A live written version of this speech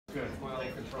good. Well,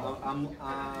 Take control.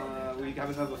 we have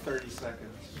another 30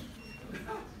 seconds.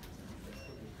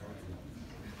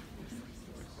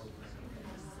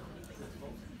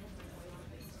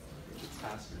 It's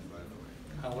Hassan, by the way.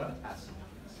 How what? Hassan.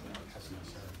 Hassan,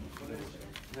 sorry.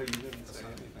 No, you didn't say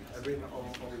anything. I read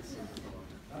always seem to go on.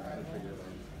 All right.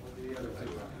 What are the other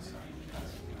two?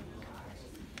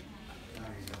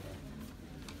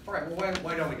 All right, well,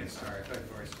 why don't we get started? I thought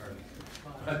we've already started.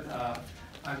 But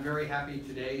I'm very happy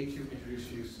today to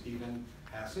introduce you Stephen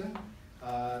Hassan.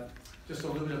 Just a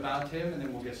little bit about him, and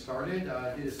then we'll get started.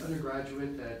 He is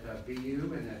undergraduate at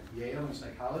BU and at Yale in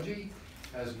psychology,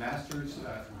 has master's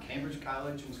from Cambridge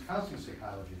College in counseling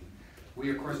psychology. We,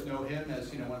 of course, know him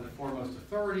as one of the foremost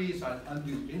authorities on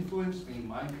undue influence, meaning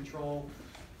mind control,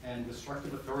 and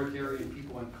destructive authoritarian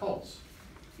people and cults.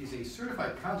 He's a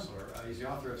certified counselor. He's the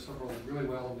author of several really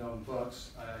well-known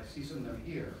books. I see some of them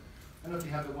here. I don't know if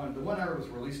you have the one. The one I was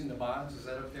Releasing the Bonds. Is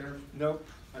that up there? Nope.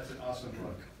 That's an awesome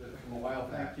book from a while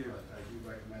back. Thank you. But I do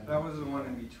recommend it. That was the one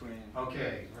in between.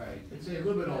 Okay, right. It's a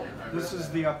little bit older. This is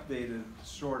the updated,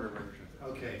 shorter version.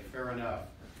 Okay, fair enough.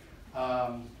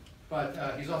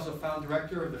 But he's also found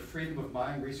director of the Freedom of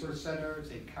Mind Research Center. It's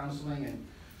a counseling and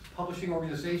publishing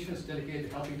organization that's dedicated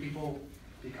to helping people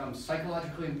become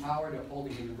psychologically empowered,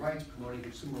 upholding human rights, promoting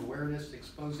consumer awareness,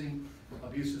 exposing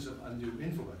abuses of undue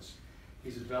influence.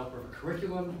 He's a developer of a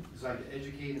curriculum designed to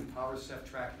educate and empower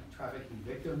trafficking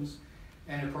victims.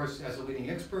 And of course, as a leading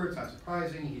expert, it's not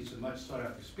surprising, he's a much sought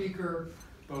after speaker,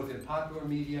 both in popular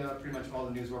media, pretty much all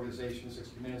the news organizations,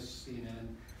 60 Minutes,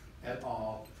 CNN, et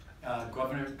al.,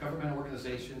 government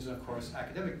organizations, and of course,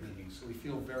 academic meetings. So we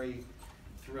feel very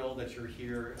thrilled that you're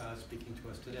here speaking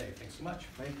to us today. Thanks so much.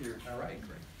 Thank you. All right,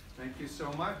 great. Thank you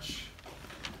so much.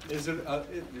 Is it?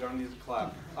 You don't need to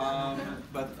clap.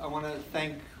 But I want to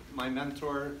thank my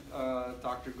mentor,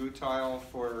 Dr. Gutile,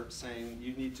 for saying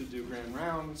you need to do grand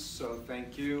rounds. So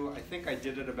thank you. I think I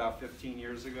did it about 15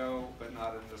 years ago, but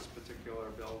not in this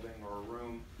particular building or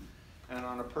room. And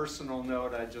on a personal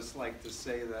note, I'd just like to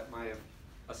say that my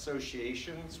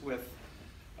associations with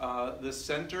this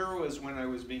center was when I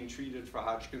was being treated for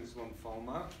Hodgkin's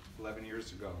lymphoma 11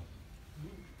 years ago.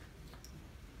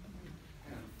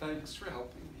 And thanks for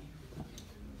helping me.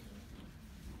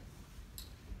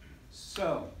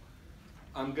 So,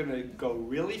 I'm going to go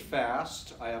really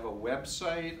fast. I have a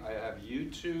website. I have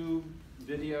YouTube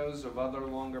videos of other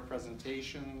longer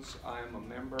presentations. I'm a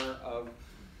member of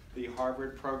the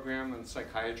Harvard program in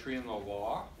psychiatry and the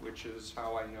law, which is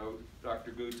how I know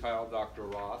Dr. Gutile, Dr.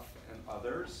 Roth, and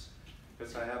others,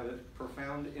 because I have a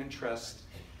profound interest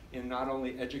in not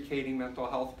only educating mental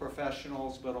health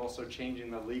professionals, but also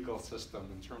changing the legal system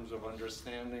in terms of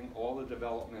understanding all the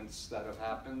developments that have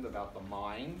happened about the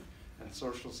mind and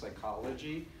social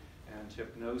psychology and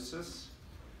hypnosis.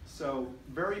 So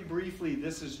very briefly,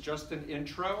 this is just an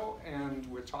intro, and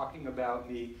we're talking about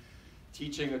me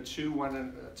teaching two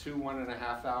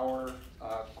 1.5 hour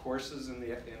courses in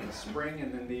the spring,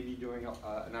 and then maybe doing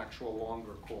an actual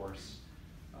longer course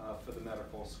for the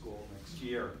medical school next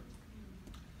year.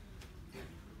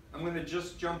 I'm going to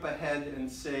just jump ahead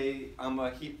and say I'm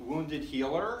a wounded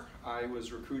healer. I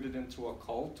was recruited into a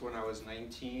cult when I was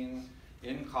 19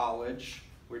 in college,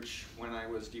 which when I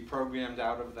was deprogrammed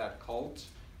out of that cult,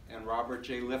 and Robert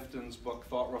J. Lifton's book,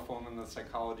 Thought Reform and the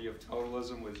Psychology of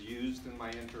Totalism, was used in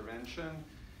my intervention.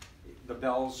 The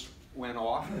bells went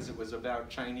off because it was about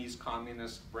Chinese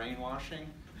communist brainwashing,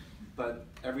 but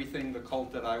everything the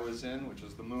cult that I was in, which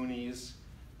was the Moonies,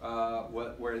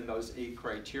 were in those 8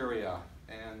 criteria.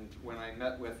 And when I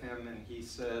met with him and he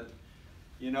said,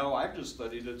 you know, I've just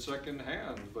studied it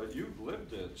secondhand, but you've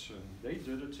lived it, and they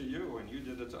did it to you, and you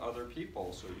did it to other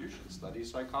people, so you should study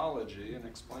psychology and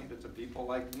explain it to people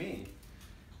like me.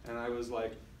 And I was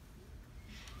like,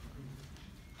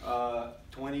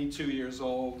 22 years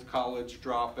old, college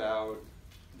dropout,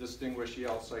 distinguished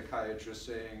Yale psychiatrist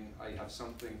saying I have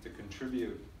something to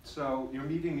contribute. So you're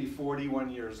meeting me 41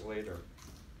 years later.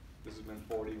 This has been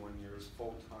 41 years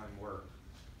full-time work.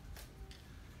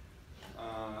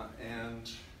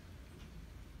 And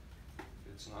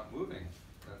it's not moving.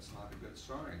 That's not a good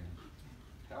sign.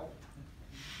 Help.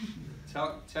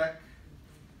 Tech.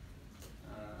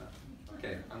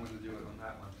 Okay, I'm going to do it on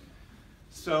that one.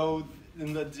 So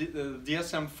in the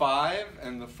DSM-5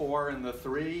 and the 4 and the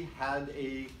 3 had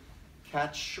a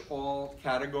catch-all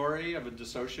category of a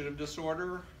dissociative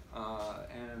disorder,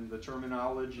 and the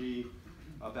terminology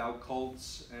about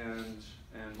cults and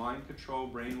mind control,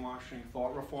 brainwashing,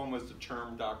 thought reform was the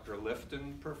term Dr.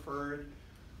 Lifton preferred,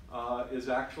 is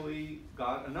actually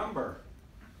got a number.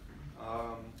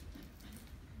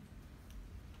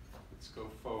 Let's go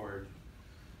forward.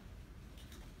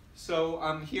 So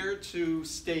I'm here to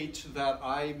state that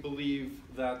I believe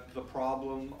that the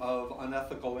problem of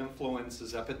unethical influence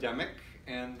is epidemic,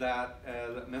 and that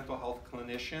mental health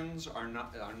clinicians are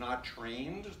not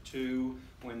trained to,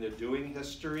 when they're doing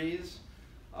histories,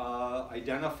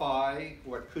 identify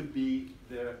what could be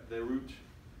the root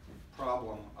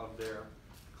problem of their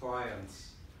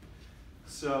clients.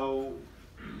 So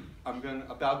I'm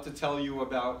about to tell you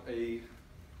about a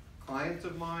client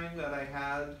of mine that I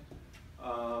had.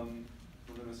 I'm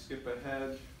going to skip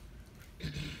ahead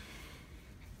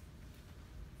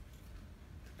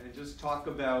and just talk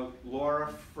about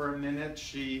Laura for a minute.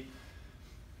 She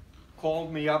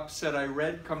called me up, said, I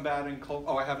read Combating Cult.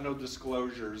 Oh, I have no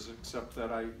disclosures except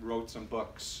that I wrote some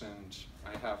books, and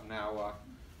I have now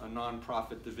a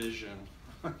nonprofit division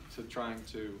to trying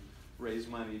to raise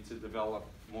money to develop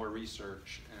more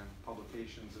research and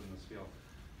publications in this field.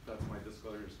 That's my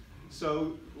disclosures.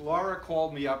 So Laura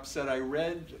called me up, said, I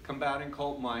read Combating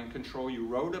Cult Mind Control. You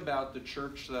wrote about the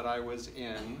church that I was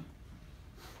in,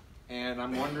 and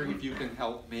I'm wondering if you can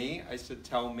help me. I said,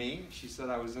 tell me. She said,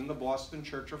 I was in the Boston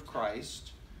Church of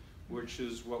Christ, which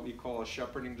is what we call a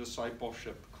shepherding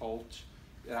discipleship cult.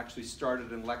 It actually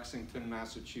started in Lexington,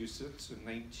 Massachusetts in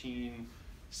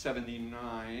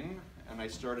 1979, and I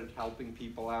started helping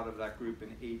people out of that group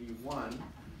in '81.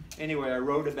 Anyway, I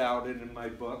wrote about it in my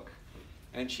book.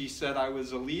 And she said, I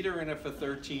was a leader in it for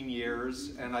 13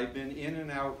 years, and I've been in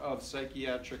and out of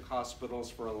psychiatric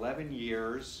hospitals for 11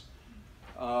 years,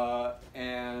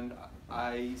 and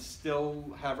I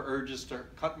still have urges to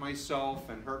cut myself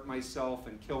and hurt myself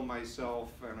and kill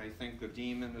myself, and I think the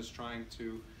demon is trying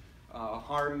to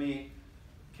harm me.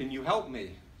 Can you help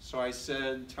me? So I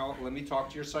said, let me talk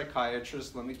to your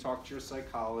psychiatrist, let me talk to your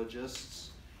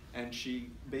psychologists, and she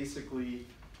basically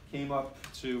came up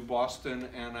to Boston,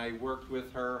 and I worked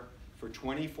with her for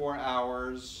 24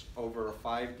 hours over a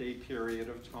 5-day period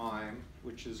of time,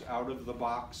 which is out of the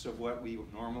box of what we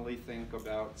normally think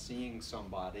about seeing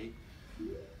somebody.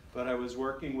 But I was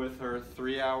working with her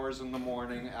 3 hours in the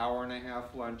morning, hour and a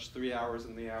half lunch, 3 hours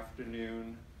in the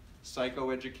afternoon,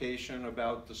 psychoeducation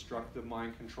about destructive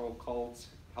mind control cults,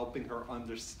 helping her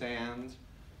understand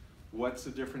what's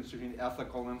the difference between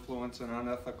ethical influence and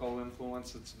unethical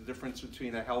influence. It's the difference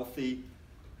between a healthy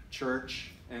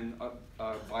church and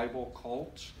a Bible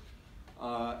cult,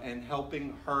 and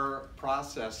helping her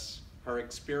process her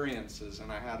experiences.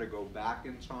 And I had to go back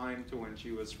in time to when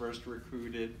she was first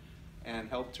recruited and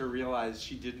helped her realize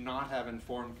she did not have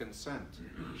informed consent.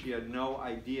 She had no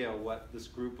idea what this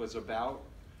group was about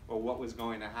or what was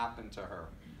going to happen to her.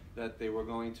 That they were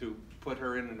going to put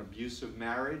her in an abusive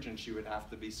marriage and she would have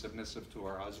to be submissive to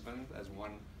her husband, as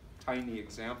one tiny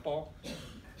example.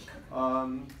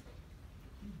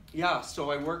 Yeah, so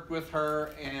I worked with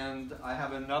her, and I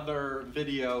have another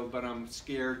video, but I'm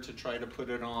scared to try to put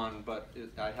it on, but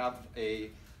I have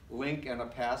a link and a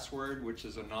password, which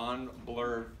is a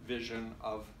non-blur vision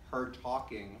of her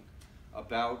talking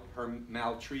about her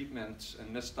maltreatments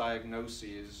and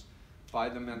misdiagnoses by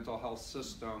the mental health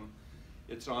system.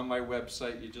 It's on my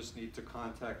website. You just need to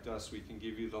contact us. We can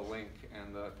give you the link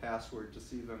and the password to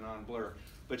see the non-blur.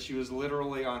 But she was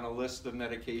literally on a list of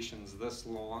medications this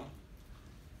long.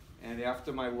 And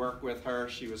after my work with her,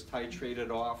 she was titrated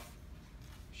off.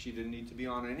 She didn't need to be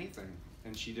on anything,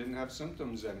 and she didn't have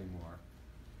symptoms anymore.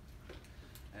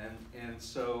 And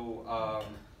so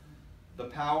the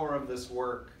power of this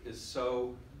work is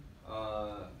so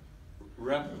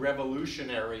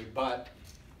revolutionary, but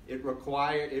it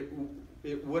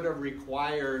would have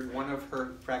required one of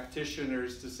her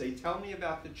practitioners to say, tell me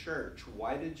about the church.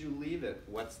 Why did you leave it?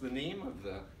 What's the name of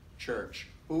the church?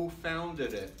 Who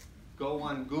founded it? Go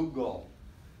on Google.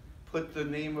 Put the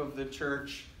name of the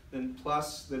church, then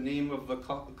plus the name of the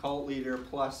cult leader,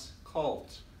 plus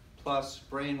cult, plus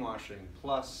brainwashing,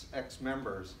 plus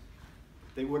ex-members.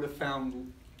 They would have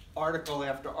found article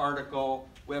after article,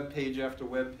 web page after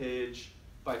web page,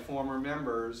 by former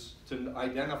members to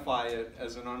identify it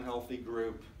as an unhealthy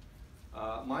group,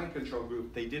 mind control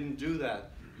group. They didn't do that.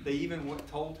 They even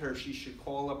told her she should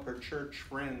call up her church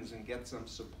friends and get some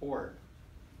support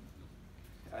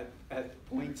at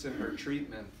points in her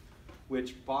treatment,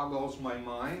 which boggles my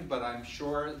mind, but I'm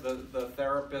sure the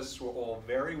therapists were all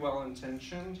very well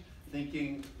intentioned,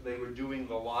 thinking they were doing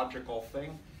the logical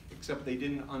thing, except they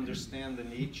didn't understand the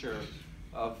nature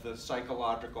of the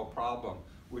psychological problem,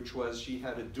 which was she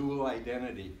had a dual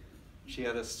identity. She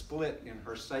had a split in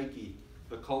her psyche,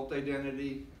 the cult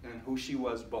identity and who she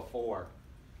was before.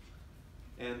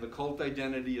 And the cult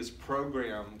identity is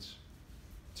programmed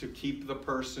to keep the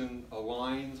person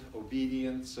aligned,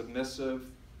 obedient, submissive,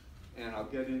 and I'll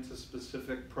get into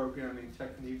specific programming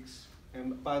techniques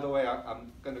And by the way,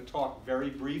 I'm going to talk very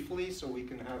briefly so we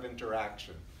can have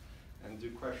interaction and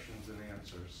do questions and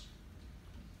answers.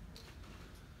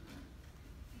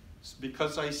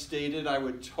 Because I stated I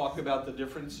would talk about the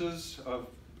differences of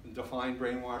defined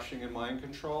brainwashing and mind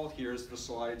control, here's the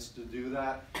slides to do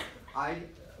that.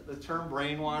 The term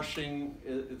brainwashing,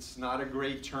 it's not a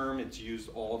great term, it's used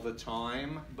all the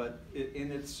time, but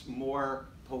in its more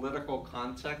political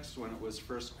context, when it was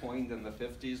first coined in the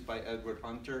 50s by Edward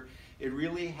Hunter, it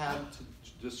really had to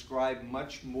describe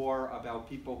much more about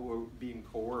people who were being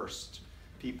coerced,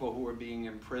 people who were being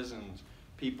imprisoned,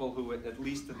 people who, at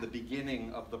least at the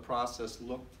beginning of the process,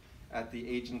 looked at the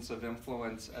agents of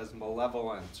influence as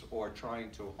malevolent or trying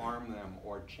to harm them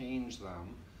or change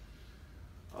them.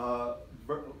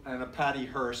 And a Patty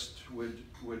Hearst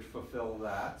would fulfill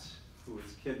that, who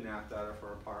was kidnapped out of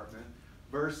her apartment,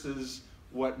 versus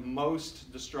what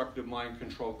most destructive mind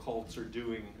control cults are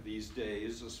doing these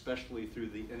days, especially through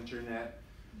the internet,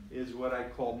 is what I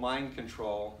call mind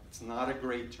control. It's not a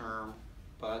great term,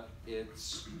 but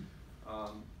it's,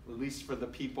 at least for the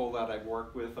people that I've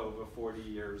worked with over 40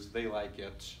 years, they like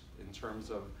it in terms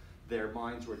of their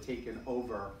minds were taken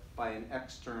over by an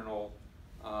external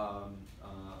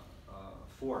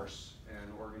force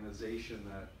and organization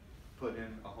that put in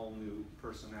a whole new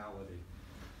personality.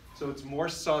 So it's more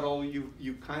subtle.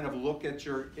 You kind of look at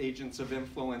your agents of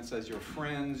influence as your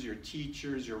friends, your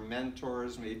teachers, your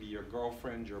mentors, maybe your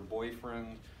girlfriend, your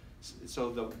boyfriend. So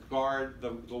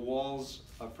the walls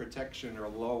of protection are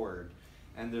lowered,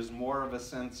 and there's more of a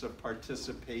sense of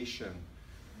participation.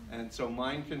 And so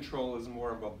mind control is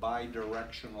more of a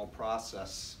bi-directional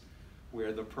process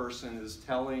where the person is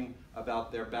telling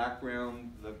about their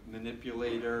background, the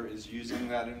manipulator is using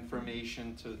that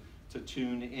information to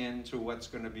tune in to what's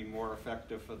going to be more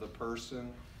effective for the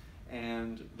person,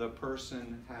 and the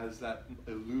person has that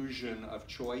illusion of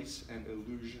choice and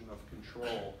illusion of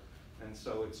control, and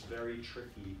so it's very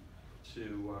tricky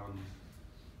to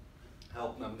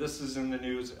help them. This is in the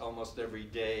news almost every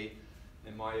day.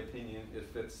 In my opinion, it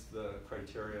fits the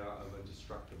criteria of a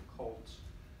destructive cult.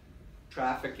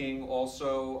 Trafficking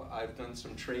also, I've done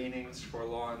some trainings for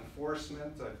law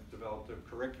enforcement. I've developed a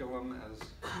curriculum, as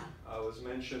was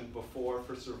mentioned before,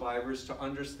 for survivors to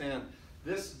understand.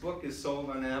 This book is sold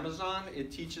on Amazon. It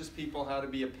teaches people how to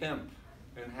be a pimp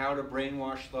and how to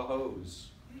brainwash the hose.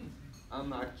 I'm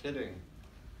not kidding.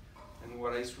 And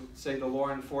what I say to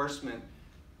law enforcement,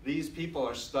 these people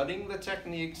are studying the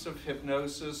techniques of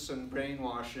hypnosis and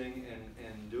brainwashing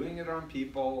and doing it on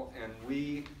people, and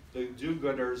we, the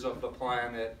do-gooders of the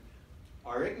planet,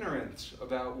 are ignorant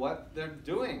about what they're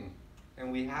doing.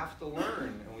 And we have to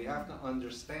learn, and we have to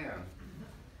understand,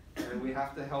 and we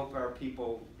have to help our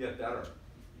people get better.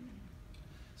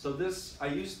 So this, I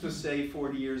used to say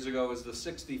 40 years ago, is the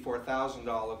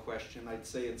 $64,000 question. I'd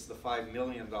say it's the $5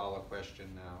 million question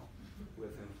now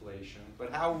with inflation.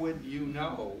 But how would you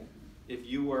know if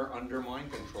you were under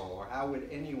mind control? Or how would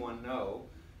anyone know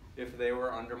if they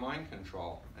were under mind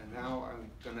control? And now I'm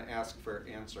going to ask for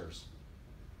answers.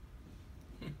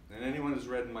 And anyone who's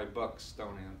read my books,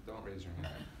 don't raise your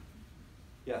hand.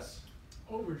 Yes?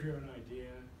 Overdriven idea,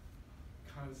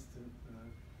 constant,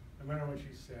 no matter what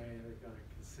you say, they've got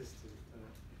a consistent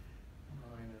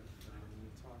line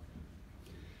of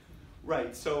talking.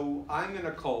 Right, so I'm in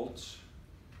a cult.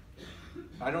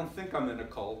 I don't think I'm in a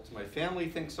cult. My family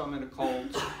thinks I'm in a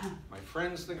cult. My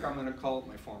friends think I'm in a cult.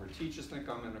 My former teachers think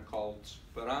I'm in a cult.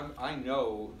 But I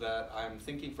know that I'm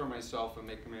thinking for myself and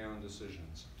making my own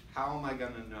decisions. How am I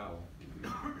going to know?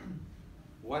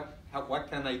 What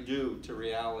can I do to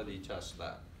reality test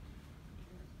that?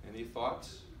 Any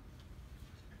thoughts?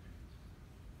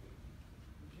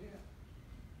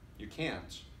 You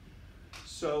can't.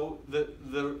 So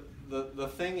the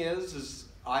thing is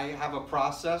I have a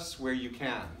process where you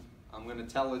can. I'm going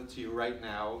to tell it to you right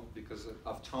now because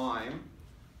of time.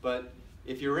 But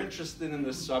if you're interested in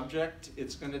this subject,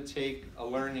 it's going to take a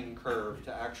learning curve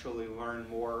to actually learn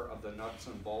more of the nuts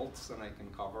and bolts than I can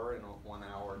cover in a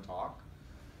 1-hour talk.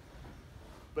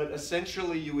 But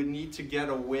essentially, you would need to get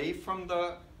away from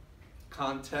the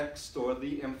context or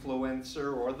the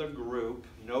influencer or the group,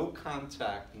 no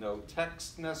contact, no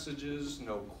text messages,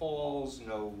 no calls,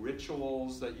 no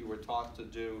rituals that you were taught to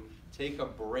do. Take a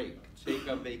break, take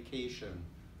a vacation,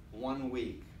 1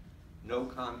 week, no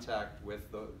contact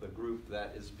with the group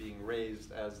that is being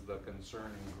raised as the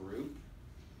concerning group.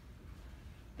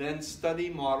 Then study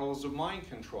models of mind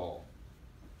control.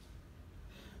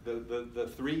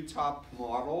 The 3 top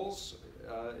models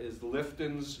is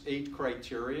Lifton's 8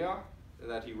 criteria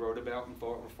that he wrote about in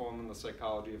Thought Reform and the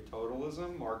Psychology of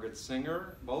Totalism. Margaret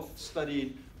Singer, both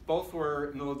both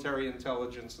were military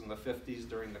intelligence in the 50s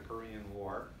during the Korean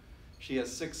War. She has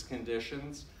 6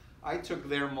 conditions. I took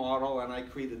their model and I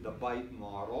created the BIDE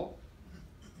model: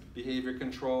 behavior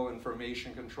control,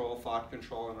 information control, thought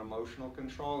control, and emotional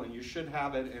control. And you should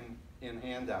have it in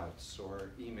handouts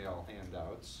or email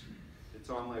handouts. It's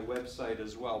on my website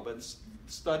as well, but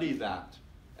study that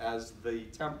as the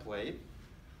template.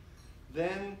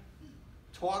 Then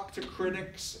talk to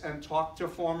critics and talk to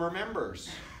former members.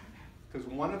 Because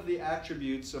one of the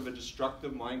attributes of a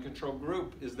destructive mind control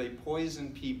group is they poison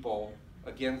people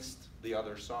against the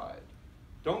other side.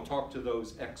 Don't talk to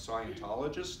those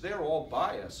ex-Scientologists. They're all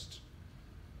biased.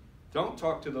 Don't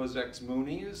talk to those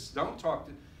ex-Moonies. Don't talk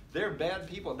to... They're bad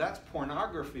people. That's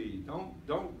pornography.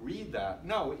 Don't read that.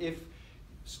 No,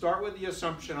 start with the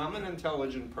assumption, I'm an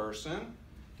intelligent person.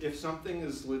 If something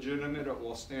is legitimate, it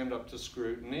will stand up to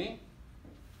scrutiny.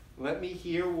 Let me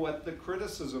hear what the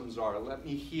criticisms are. Let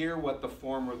me hear what the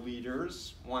former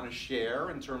leaders want to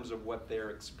share in terms of what their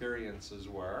experiences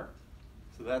were.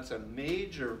 So that's a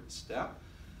major step.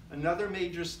 Another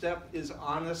major step is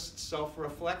honest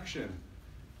self-reflection.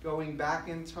 Going back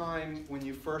in time when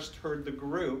you first heard the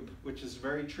group, which is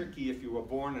very tricky if you were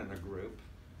born in a group,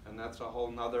 and that's a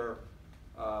whole nother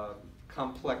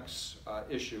complex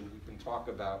issue we can talk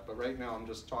about. But right now I'm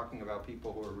just talking about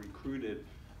people who are recruited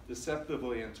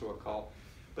deceptively into a cult.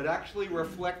 But actually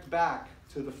reflect back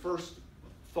to the first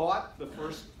thought, the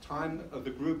first time the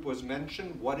group was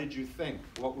mentioned. What did you think?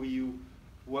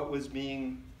 What was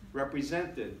being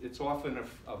represented? It's often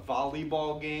a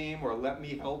volleyball game, or let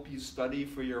me help you study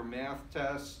for your math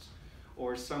test,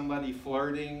 or somebody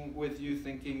flirting with you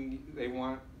thinking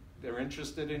they're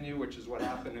interested in you, which is what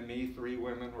happened to me. 3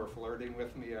 women were flirting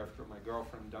with me after my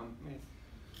girlfriend dumped me.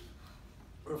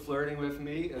 Were flirting with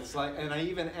me. It's like, and I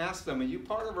even asked them, are you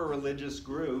part of a religious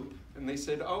group? And they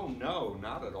said, oh no,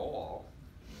 not at all.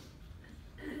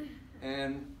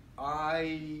 And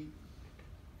I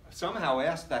somehow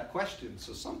asked that question,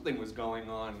 so something was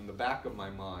going on in the back of my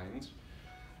mind.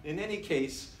 In any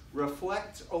case,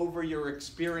 reflect over your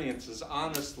experiences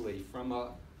honestly from an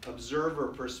observer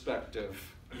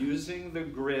perspective, using the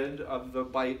grid of the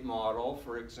BITE model,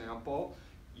 for example,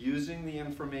 using the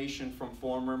information from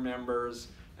former members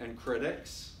and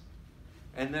critics,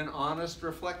 and then honest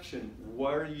reflection.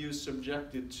 Were you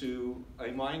subjected to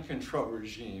a mind control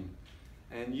regime?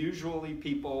 And usually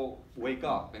people wake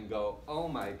up and go, oh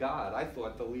my God, I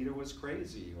thought the leader was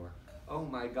crazy, or oh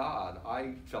my God,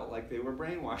 I felt like they were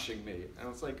brainwashing me. And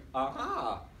it's like,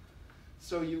 aha.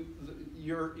 So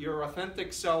your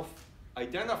authentic self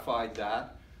identified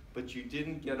that, but you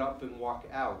didn't get up and walk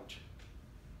out.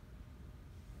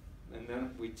 And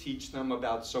then we teach them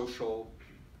about social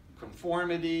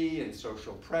conformity and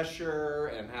social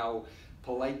pressure and how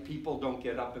polite people don't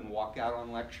get up and walk out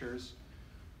on lectures.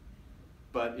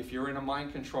 But if you're in a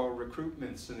mind control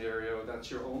recruitment scenario, that's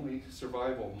your only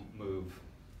survival move.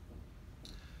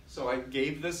 So I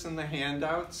gave this in the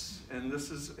handouts, and this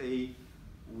is a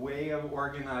way of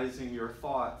organizing your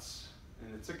thoughts.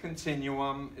 And it's a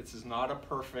continuum. It is not a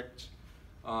perfect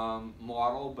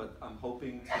model, but I'm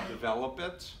hoping to develop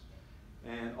it.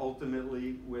 And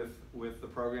ultimately, with the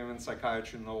program in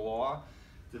psychiatry and the law,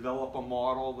 develop a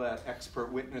model that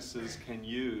expert witnesses can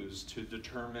use to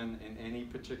determine in any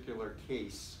particular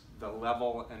case the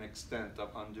level and extent of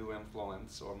undue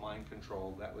influence or mind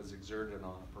control that was exerted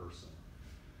on a person.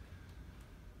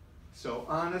 So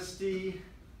honesty,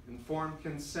 informed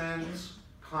consent,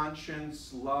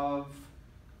 conscience, love,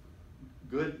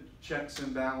 good checks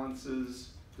and balances,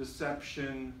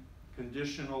 deception,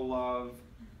 conditional love,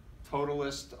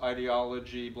 totalist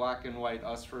ideology, black and white,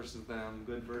 us versus them,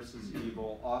 good versus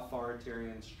evil,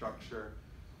 authoritarian structure.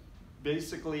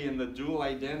 Basically, in the dual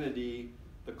identity,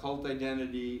 the cult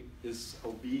identity is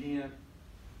obedient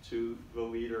to the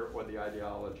leader or the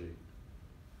ideology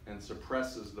and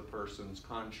suppresses the person's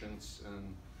conscience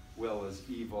and will as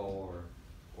evil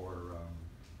or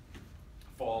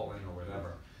fallen or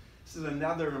whatever. This is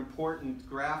another important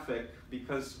graphic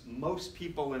because most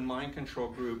people in mind control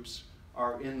groups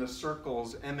are in the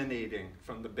circles emanating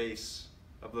from the base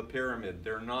of the pyramid.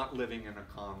 They're not living in a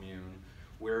commune,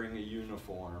 wearing a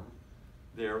uniform.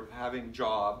 They're having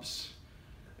jobs,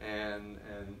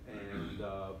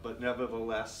 but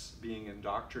nevertheless being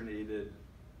indoctrinated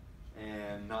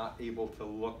and not able to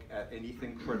look at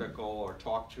anything critical or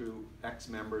talk to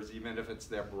ex-members, even if it's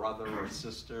their brother or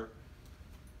sister.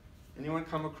 Anyone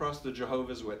come across the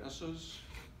Jehovah's Witnesses?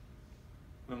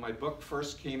 When my book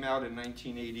first came out in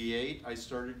 1988, I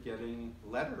started getting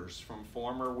letters from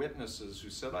former witnesses who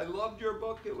said, I loved your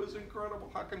book, it was incredible.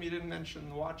 How come you didn't mention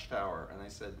the Watchtower? And I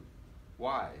said,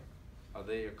 why? Are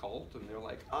they a cult? And they're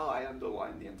like, oh, I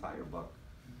underlined the entire book.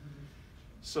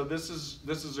 So this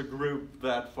is a group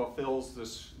that fulfills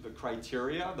the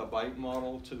criteria, the BITE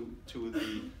model, to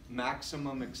the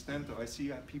maximum extent. Oh, I see you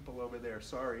got people over there.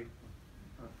 Sorry.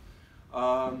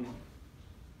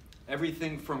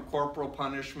 Everything from corporal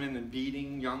punishment and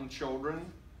beating young children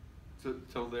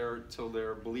till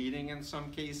they're bleeding in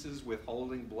some cases,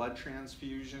 withholding blood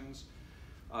transfusions,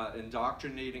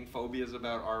 indoctrinating phobias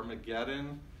about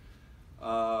Armageddon.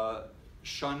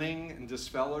 Shunning and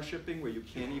disfellowshipping, where you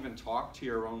can't even talk to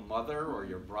your own mother or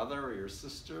your brother or your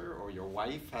sister, or your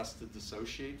wife has to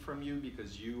dissociate from you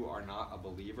because you are not a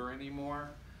believer anymore.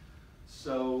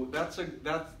 So that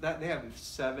they have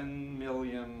 7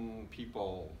 million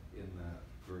people in that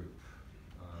group.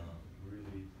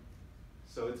 Really,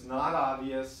 so it's not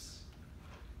obvious.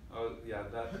 Oh yeah,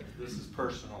 this is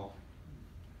personal.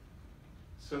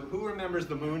 So who remembers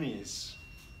the Moonies?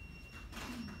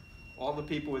 All the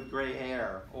people with gray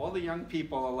hair, all the young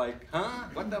people are like, huh?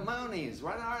 What the Moonies?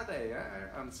 What are they?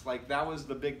 And it's like that was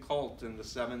the big cult in the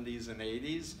 70s and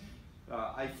 80s.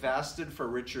 I fasted for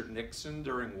Richard Nixon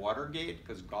during Watergate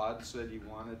because God said he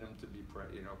wanted him to be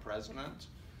president,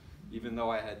 even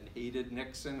though I had hated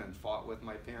Nixon and fought with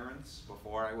my parents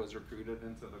before I was recruited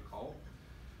into the cult.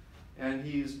 And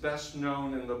he's best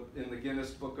known in the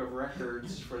Guinness Book of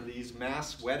Records for these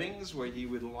mass weddings where he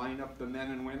would line up the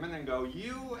men and women and go,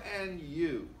 you and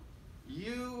you,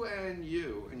 you and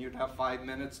you. And you'd have 5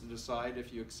 minutes to decide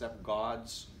if you accept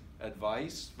God's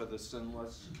advice for the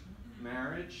sinless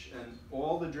marriage. And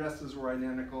all the dresses were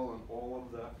identical and all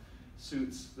of the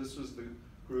suits. This was the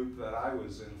group that I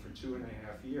was in for 2.5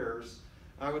 years.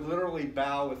 I would literally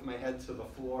bow with my head to the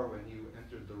floor when you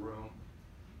entered the room.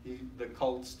 The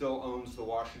cult still owns the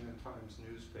Washington Times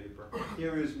newspaper.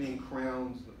 Here he was being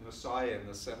crowned Messiah in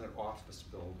the Senate office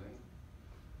building.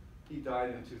 He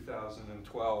died in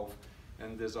 2012,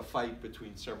 and there's a fight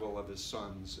between several of his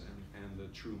sons and the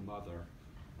true mother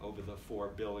over the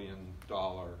 $4 billion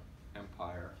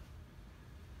empire.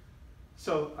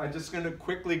 So I'm just going to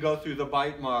quickly go through the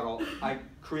BITE model. I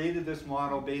created this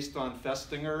model based on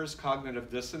Festinger's cognitive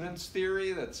dissonance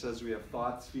theory that says we have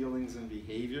thoughts, feelings, and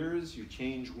behaviors. You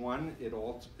change one, it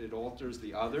alters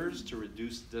the others to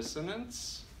reduce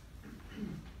dissonance.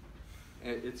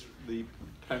 It's the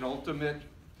penultimate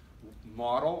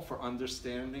model for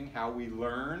understanding how we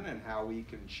learn and how we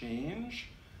can change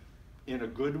in a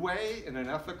good way, in an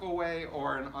ethical way,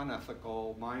 or an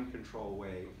unethical mind control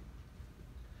way.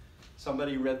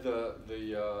 Somebody read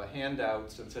the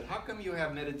handouts and said, how come you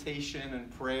have meditation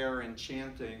and prayer and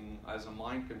chanting as a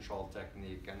mind control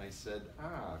technique? And I said,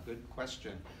 good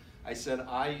question. I said,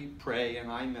 I pray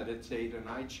and I meditate and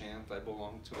I chant. I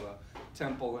belong to a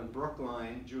temple in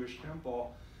Brookline, Jewish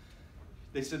temple.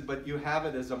 They said, but you have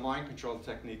it as a mind control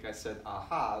technique. I said,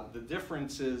 aha, the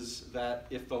difference is that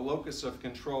if the locus of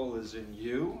control is in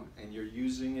you and you're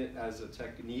using it as a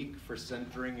technique for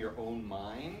centering your own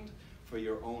mind, for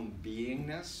your own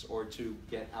beingness, or to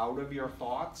get out of your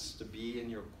thoughts, to be in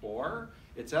your core,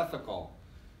 it's ethical.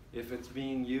 If it's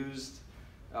being used,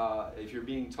 if you're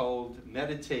being told,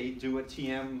 meditate, do a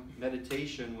TM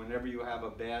meditation whenever you have a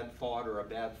bad thought or a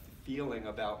bad feeling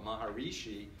about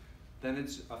Maharishi, then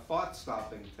it's a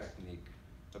thought-stopping technique,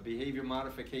 a behavior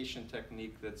modification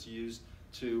technique that's used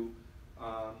to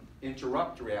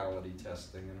interrupt reality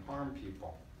testing and harm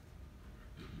people.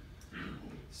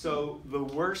 So the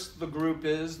worse the group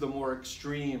is, the more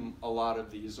extreme a lot of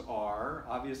these are.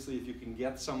 Obviously, if you can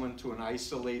get someone to an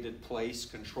isolated place,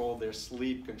 control their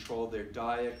sleep, control their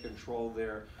diet, control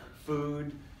their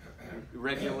food,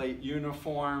 regulate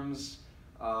uniforms,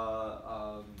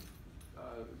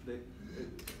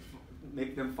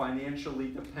 make them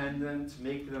financially dependent,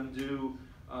 make them do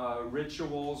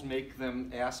rituals, make them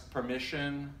ask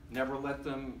permission, never let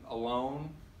them alone,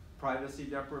 privacy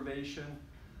deprivation.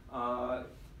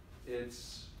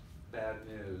 It's bad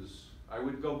news. I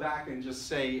would go back and just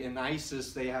say in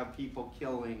ISIS they have people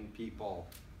killing people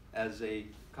as a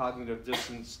cognitive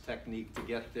dissonance technique to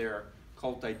get their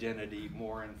cult identity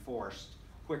more enforced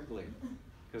quickly.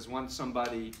 Because once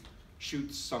somebody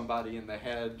shoots somebody in the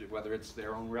head, whether it's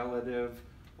their own relative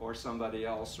or somebody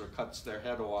else, or cuts their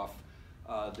head off,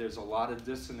 there's a lot of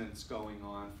dissonance going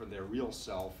on for their real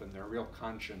self and their real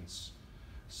conscience.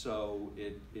 So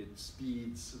it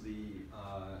speeds the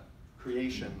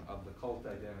creation of the cult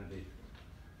identity.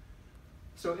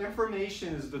 So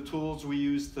information is the tools we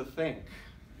use to think.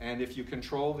 And if you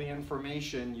control the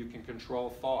information, you can control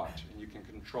thought, and you can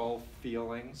control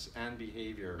feelings and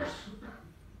behaviors.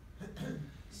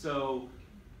 So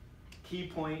key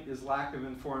point is lack of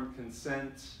informed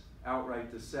consent.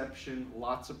 outright deception,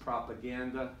 lots of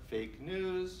propaganda, fake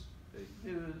news, fake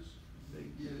news,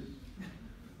 fake news.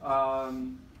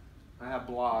 I have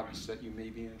blogs that you may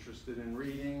be interested in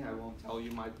reading. I won't tell you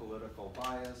my political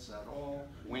bias at all.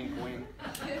 Wink, wink.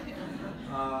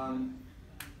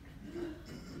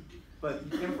 But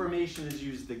information is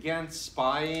used against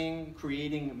spying,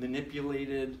 creating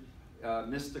manipulated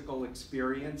mystical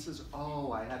experiences.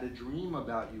 Oh, I had a dream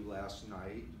about you last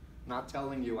night. Not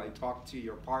telling you I talked to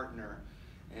your partner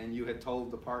and you had told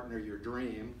the partner your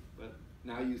dream, but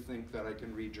now you think that I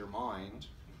can read your mind.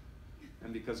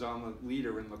 And because I'm a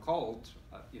leader in the cult,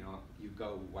 you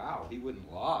go, wow, he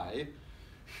wouldn't lie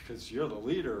because you're the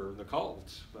leader of the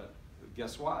cult. But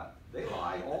guess what? They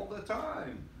lie all the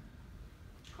time.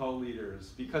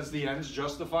 Co-leaders, because the ends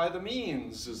justify the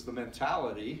means is the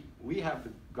mentality. We have the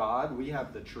God, we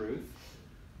have the truth.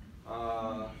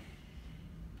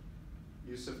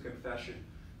 Use of confession.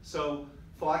 So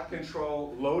thought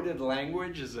control, loaded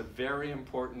language is a very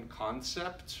important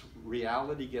concept.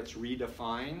 Reality gets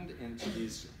redefined into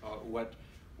these, what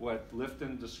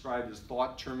Lifton described as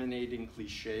thought-terminating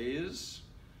cliches.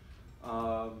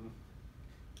 And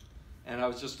I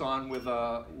was just on with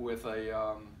a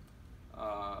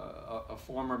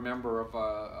former member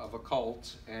of a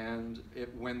cult, and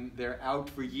when they're out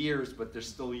for years but they're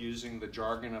still using the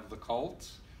jargon of the cult,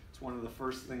 it's one of the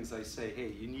first things I say,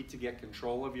 hey, you need to get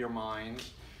control of your mind,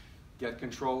 get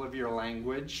control of your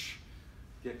language,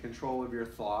 get control of your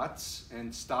thoughts,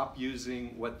 and stop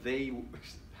using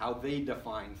how they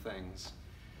define things.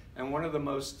 And one of the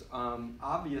most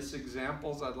obvious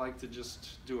examples I'd like to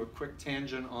just do a quick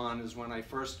tangent on is when I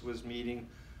first was meeting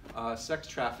sex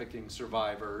trafficking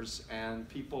survivors and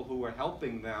people who were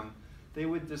helping them. They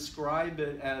would describe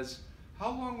it as,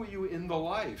 how long were you in the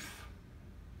life?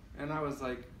 And I was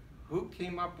like, who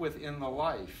came up with in the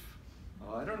life?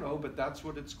 Oh, I don't know, but that's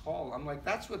what it's called. I'm like,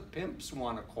 that's what pimps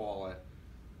want to call it.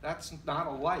 That's not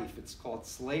a life. It's called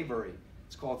slavery.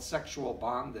 It's called sexual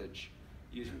bondage.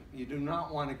 You do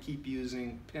not want to keep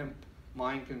using pimp,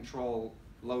 mind control,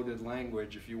 loaded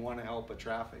language if you want to help a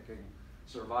trafficking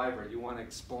survivor. You want to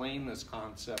explain this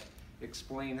concept,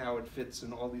 explain how it fits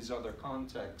in all these other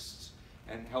contexts,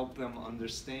 and help them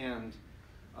understand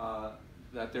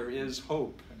that there is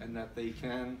hope and that they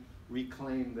can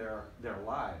reclaim their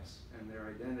lives and their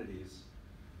identities.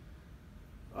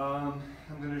 I'm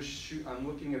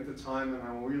looking at the time, and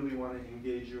I really want to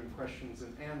engage you in questions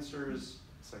and answers,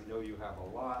 because I know you have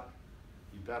a lot.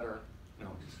 You better. No,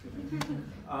 just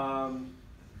kidding.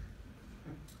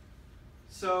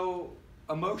 So,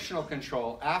 emotional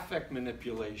control, affect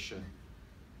manipulation.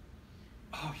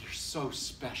 Oh, you're so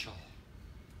special.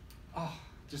 Oh,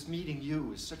 just meeting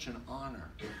you is such an honor.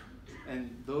 And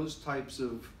those types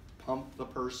of pump the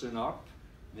person up,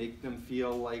 make them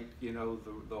feel like,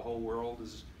 the whole world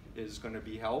is going to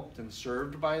be helped and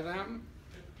served by them.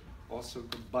 Also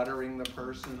buttering the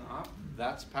person up,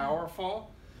 that's powerful.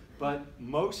 But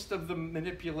most of the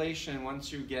manipulation,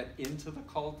 once you get into the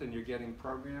cult and you're getting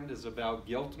programmed, is about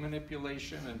guilt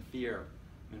manipulation and fear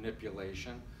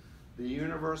manipulation. The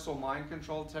universal mind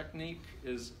control technique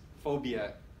is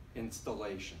phobia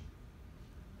installation.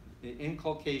 The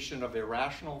inculcation of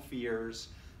irrational fears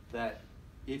that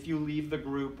if you leave the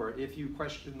group or if you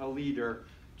question the leader,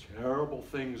 terrible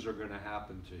things are going to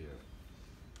happen to you.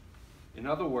 In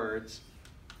other words,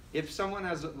 if someone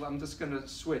has, I'm just going to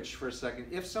switch for a second.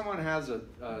 If someone has a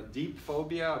deep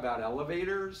phobia about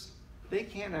elevators, they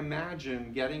can't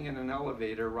imagine getting in an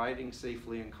elevator, riding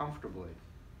safely and comfortably.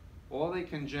 All they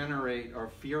can generate are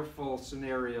fearful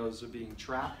scenarios of being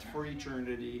trapped for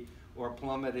eternity or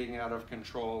plummeting out of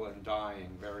control and dying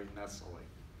very messily.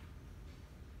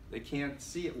 They can't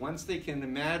see it. Once they can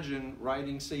imagine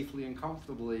riding safely and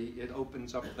comfortably, it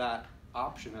opens up that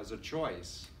option as a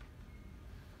choice.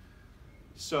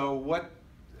 So what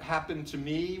happened to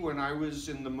me when I was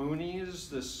in the Moonies,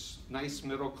 this nice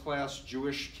middle-class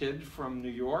Jewish kid from New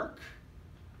York?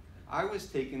 I was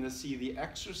taken to see the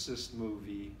Exorcist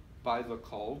movie by the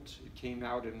cult. It came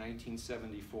out in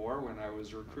 1974 when I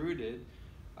was recruited.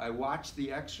 I watched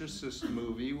the Exorcist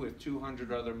movie with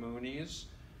 200 other Moonies.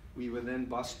 We were then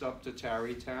bussed up to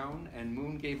Tarrytown, and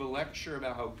Moon gave a lecture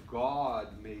about how God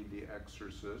made the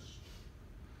Exorcist.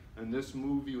 And this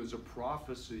movie was a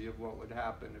prophecy of what would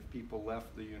happen if people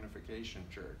left the Unification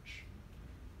Church.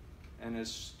 And as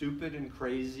stupid and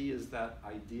crazy as that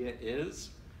idea is,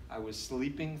 I was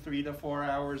sleeping 3 to 4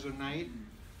 hours a night.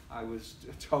 I was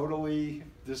totally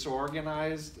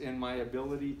disorganized in my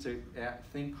ability to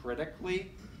think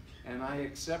critically, and I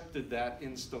accepted that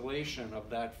installation of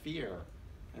that fear.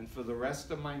 And for the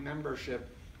rest of my membership,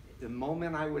 the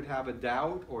moment I would have a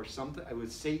doubt or something, it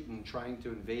was Satan trying to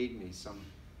invade me, some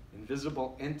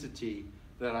invisible entity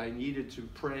that I needed to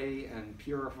pray and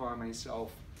purify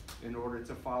myself in order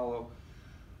to follow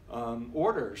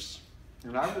orders.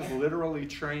 And I was literally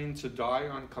trained to die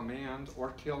on command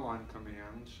or kill on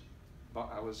command,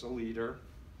 but I was a leader.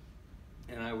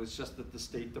 And I was just at the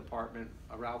State Department,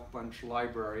 Ralph Bunche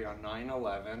Library on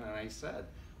 9/11, and I said,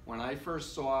 when I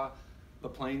first saw the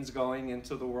planes going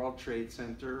into the World Trade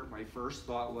Center, my first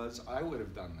thought was, I would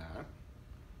have done that.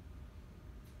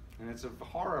 And it's a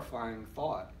horrifying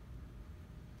thought.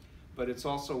 But it's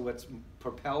also what's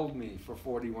propelled me for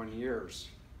 41 years.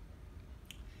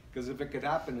 Because if it could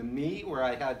happen to me, where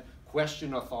I had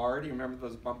question authority, remember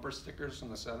those bumper stickers from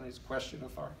the 70s, question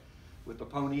authority, with the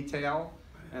ponytail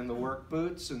and the work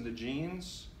boots and the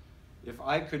jeans? If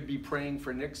I could be praying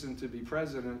for Nixon to be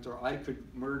president, or I could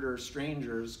murder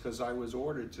strangers because I was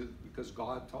ordered to, because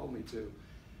God told me to,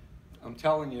 I'm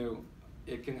telling you,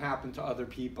 it can happen to other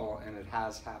people, and it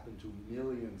has happened to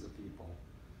millions of people.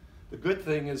 The good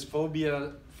thing is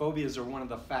phobias are one of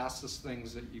the fastest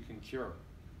things that you can cure.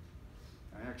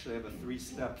 I actually have a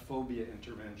 3-step phobia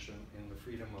intervention in the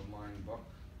Freedom of Mind book.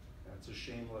 That's a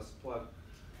shameless plug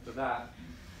for that.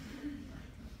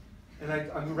 And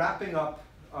I'm wrapping up.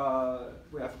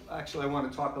 Actually, I want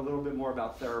to talk a little bit more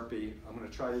about therapy. I'm going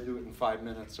to try to do it in 5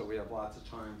 minutes so we have lots of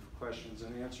time for questions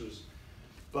and answers.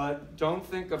 But don't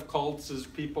think of cults as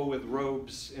people with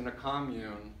robes in a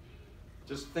commune.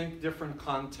 Just think different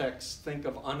contexts. Think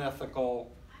of unethical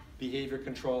behavior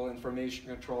control, information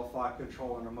control, thought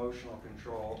control, and emotional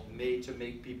control made to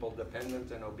make people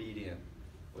dependent and obedient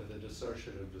with a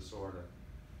dissociative disorder.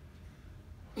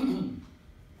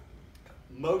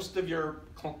 Most of your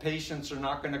patients are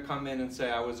not going to come in and say,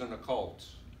 I was in a cult.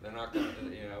 They're not going to,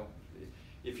 you know,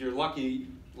 if you're lucky,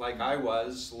 like I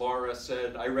was, Laura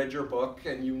said, I read your book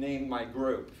and you named my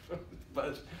group.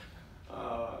 But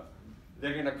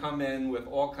they're going to come in with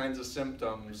all kinds of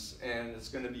symptoms, and it's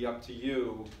going to be up to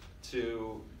you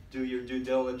to do your due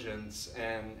diligence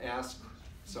and ask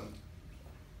some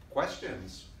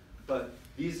questions. But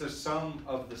these are some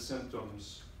of the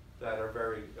symptoms that are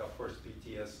very, of course,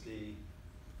 PTSD,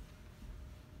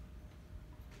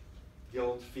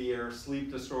 guilt, fear,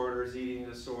 sleep disorders, eating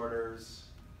disorders,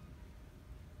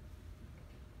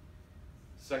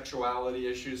 sexuality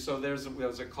issues. So there's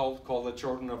a cult called the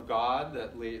Children of God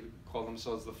that called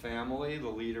themselves the Family. The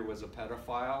leader was a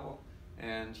pedophile,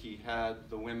 and he had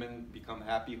the women become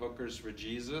happy hookers for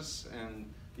Jesus, and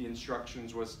the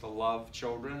instructions was to love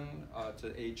children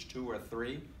to age 2 or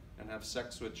 3 and have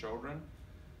sex with children.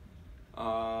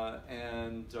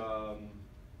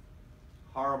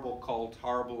 Horrible cult,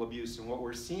 horrible abuse. And what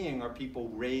we're seeing are people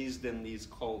raised in these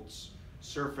cults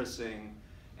surfacing,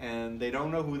 and they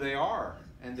don't know who they are,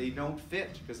 and they don't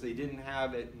fit because they didn't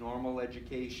have a normal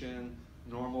education,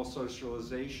 normal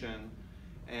socialization,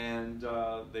 and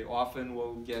they often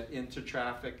will get into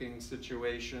trafficking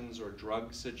situations or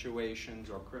drug situations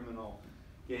or criminal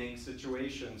gang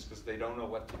situations because they don't know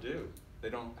what to do. They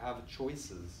don't have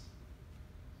choices.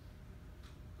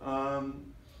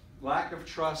 Lack of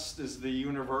trust is the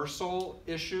universal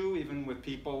issue, even with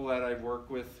people that I've worked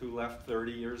with who left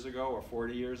 30 years ago or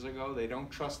 40 years ago. They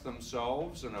don't trust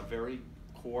themselves in a very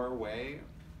core way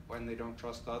when they don't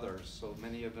trust others. So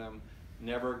many of them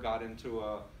never got into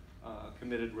a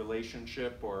committed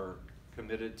relationship or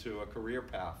committed to a career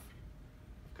path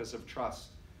because of trust.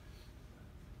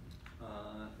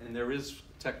 And there is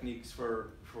techniques for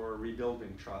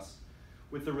rebuilding trust.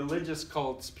 With the religious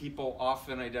cults, people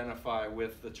often identify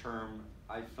with the term,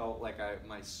 I felt like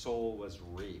my soul was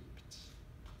raped.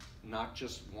 Not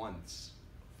just once,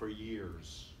 for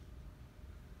years.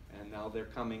 And now they're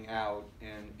coming out,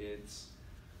 and it's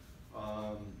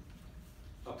a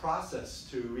process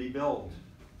to rebuild.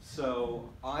 So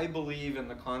I believe in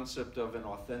the concept of an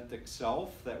authentic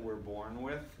self that we're born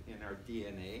with in our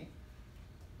DNA.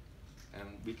 And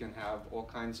we can have all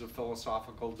kinds of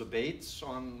philosophical debates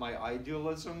on my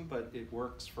idealism, but it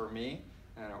works for me,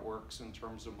 and it works in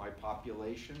terms of my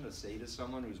population to say to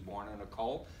someone who's born in a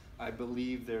cult, I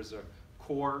believe there's a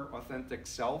core authentic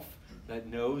self that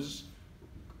knows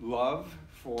love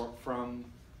from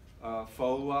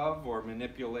faux love or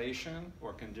manipulation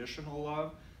or conditional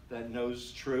love, that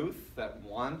knows truth, that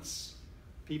wants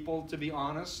people to be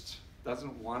honest,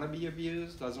 doesn't want to be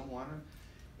abused, doesn't want to.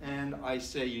 And I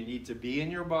say you need to be in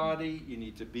your body, you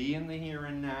need to be in the here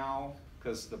and now,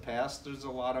 because the past is a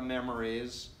lot of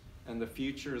memories, and the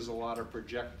future is a lot of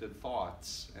projected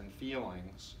thoughts and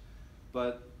feelings.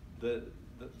 But the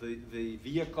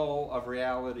vehicle of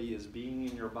reality is being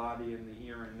in your body in the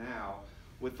here and now,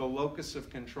 with the locus of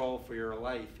control for your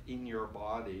life in your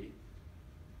body,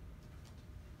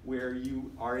 where you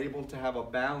are able to have a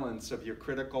balance of your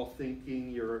critical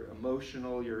thinking, your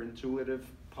emotional, your intuitive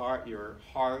part, your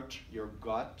heart, your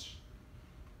gut,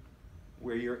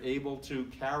 where you're able to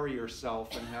carry yourself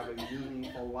and have a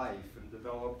meaningful life and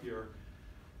develop your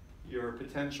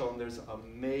potential. And there's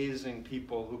amazing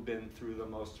people who've been through the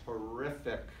most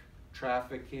horrific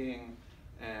trafficking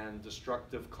and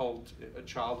destructive cult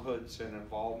childhoods and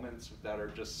involvements that are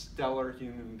just stellar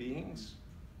human beings.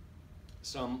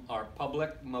 Some are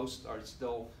public, most are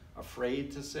still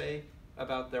afraid to say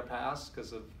about their past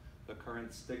because of the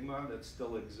current stigma that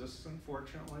still exists,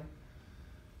 unfortunately.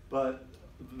 But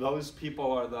those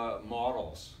people are the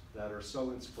models that are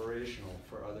so inspirational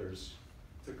for others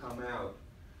to come out.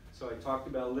 So I talked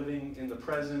about living in the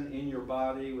present, in your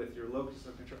body, with your locus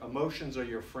of control. Emotions are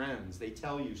your friends. They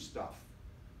tell you stuff.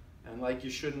 And like you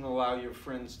shouldn't allow your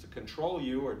friends to control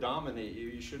you or dominate you,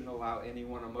 you shouldn't allow any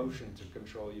one emotion to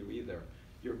control you either.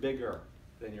 You're bigger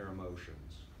than your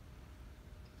emotions.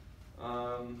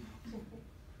 One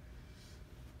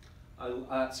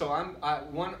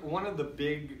of the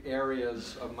big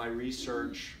areas of my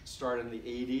research started in the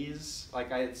 80s.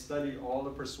 Like I had studied all the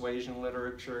persuasion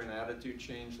literature and attitude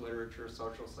change literature,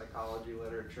 social psychology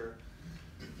literature,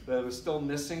 but I was still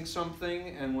missing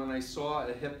something. And when I saw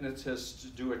a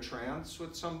hypnotist do a trance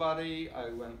with somebody, I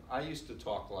went, I used to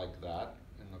talk like that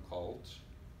in the cult.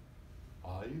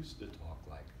 I used to talk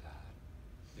like that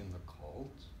in the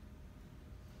cult.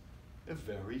 A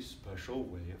very special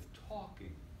way of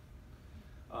talking.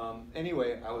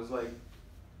 Anyway, I was like,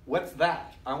 what's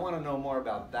that? I want to know more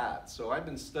about that. So I've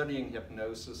been studying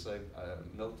hypnosis.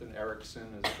 Milton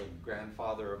Erickson is the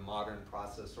grandfather of modern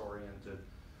process-oriented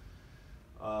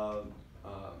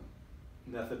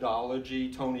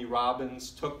methodology. Tony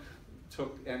Robbins took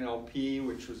NLP,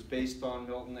 which was based on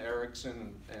Milton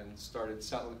Erickson, and started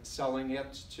selling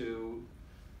it to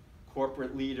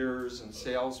corporate leaders and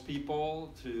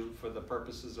salespeople for the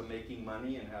purposes of making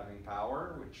money and having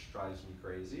power, which drives me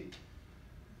crazy.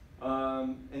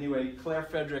 Anyway, Claire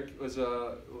Frederick was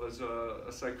a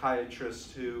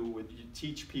psychiatrist who would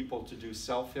teach people to do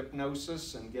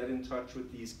self-hypnosis and get in touch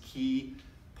with these key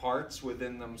parts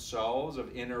within themselves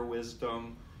of inner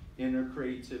wisdom, inner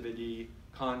creativity,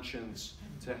 conscience,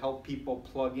 to help people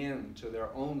plug in to their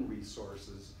own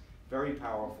resources. Very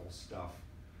powerful stuff.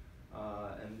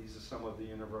 And these are some of the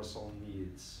universal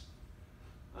needs.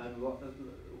 And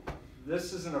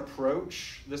this is an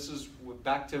approach. This is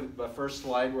back to the first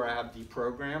slide where I have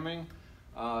deprogramming.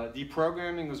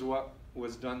 Deprogramming was what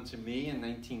was done to me in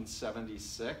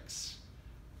 1976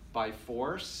 by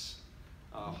force.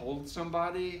 Hold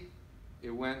somebody.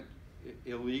 It went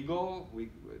illegal.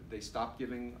 They stopped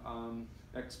giving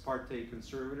ex parte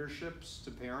conservatorships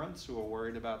to parents who are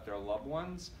worried about their loved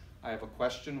ones. I have a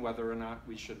question whether or not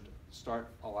we should start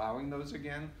allowing those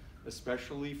again,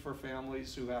 especially for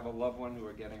families who have a loved one who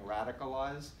are getting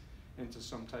radicalized into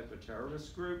some type of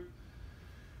terrorist group.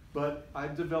 But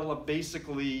I've developed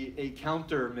basically a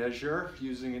countermeasure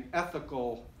using an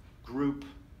ethical group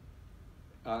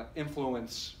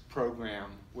influence program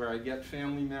where I get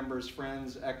family members,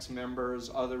 friends,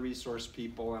 ex-members, other resource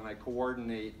people, and I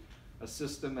coordinate a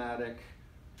systematic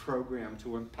program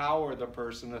to empower the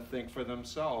person to think for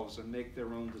themselves and make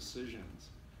their own decisions.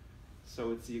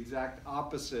 So it's the exact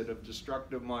opposite of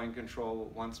destructive mind control.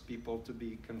 It wants people to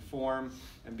be conform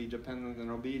and be dependent and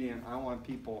obedient. I want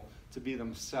people to be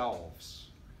themselves.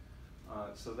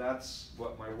 So that's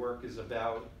what my work is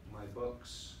about, my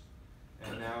books.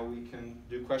 And now we can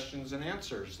do questions and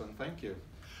answers, and thank you.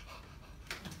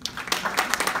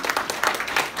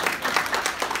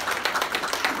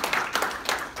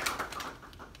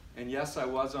 And yes, I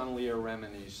was on Leah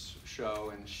Remini's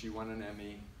show, and she won an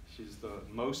Emmy. She's the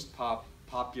most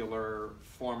popular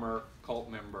former cult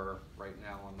member right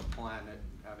now on the planet,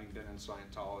 having been in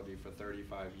Scientology for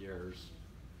 35 years.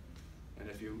 And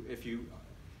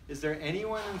is there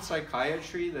anyone in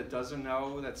psychiatry that doesn't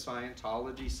know that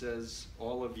Scientology says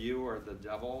all of you are the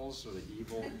devils or the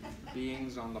evil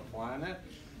beings on the planet?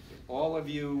 All of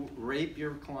you rape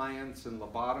your clients and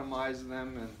lobotomize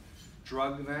them and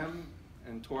drug them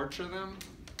and torture them?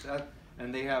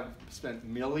 And they have spent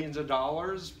millions of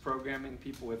dollars programming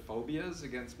people with phobias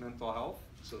against mental health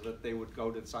so that they would go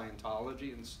to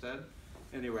Scientology instead.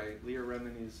 Anyway, Leah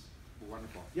Remini's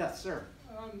wonderful. Yes, sir.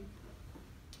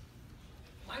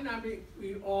 Might not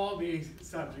we all be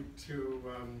subject to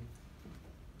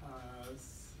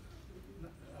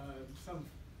some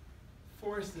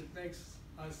force that makes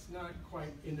us not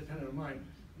quite independent of mind.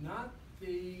 Not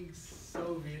the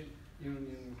Soviet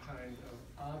Union kind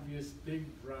of obvious big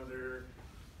brother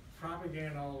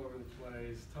propaganda all over the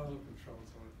place, total control and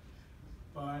so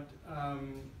on. But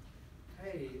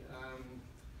hey,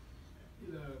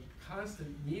 the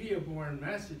constant media-borne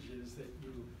messages that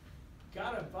you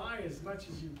gotta buy as much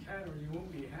as you can or you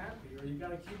won't be happy, or you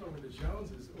gotta keep up with the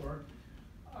Joneses, or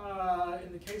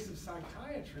in the case of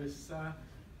psychiatrists,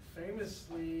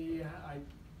 famously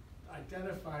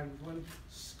identified with one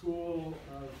school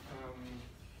of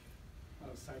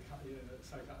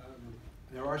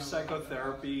there are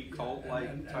psychotherapy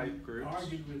cult-like type groups.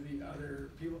 Argued with the other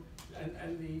people,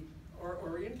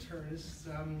 or internists,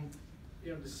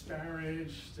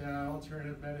 disparaged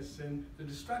alternative medicine. The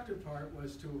destructive part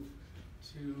was to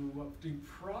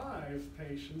deprive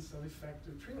patients of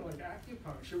effective treatment, like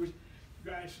acupuncture, which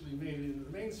actually made it into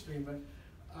the mainstream. But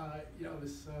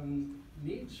this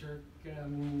knee-jerk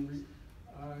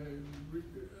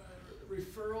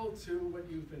referral to what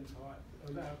you've been taught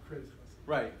without criticism.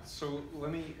 Right. So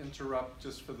let me interrupt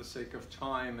just for the sake of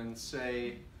time and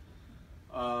say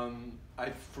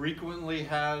I've frequently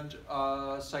had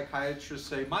psychiatrists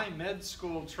say, my med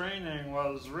school training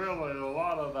was really a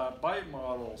lot of that bite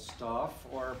model stuff,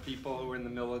 or people who are in the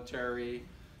military,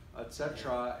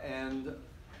 etc. And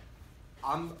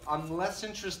I'm less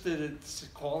interested in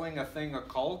calling a thing a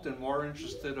cult and more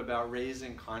interested about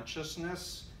raising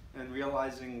consciousness and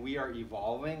realizing we are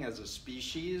evolving as a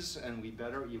species and we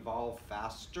better evolve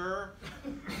faster.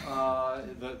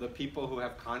 The people who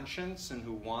have conscience and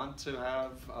who want to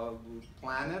have a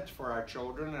planet for our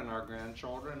children and our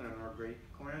grandchildren and our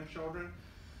great-grandchildren.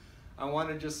 I want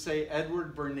to just say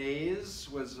Edward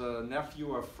Bernays was a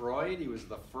nephew of Freud. He was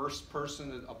the first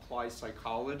person to apply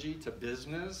psychology to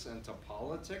business and to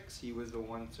politics. He was the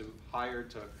one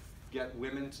hired to get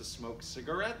women to smoke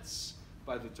cigarettes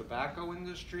by the tobacco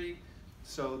industry.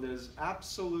 So there's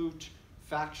absolute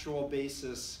factual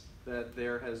basis that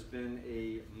there has been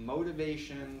a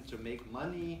motivation to make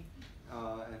money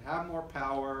and have more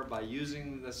power by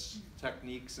using this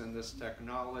techniques and this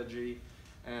technology.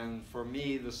 And for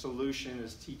me, the solution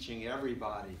is teaching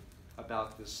everybody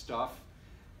about this stuff,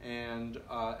 and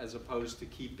as opposed to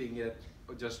keeping it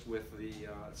just with the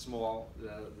small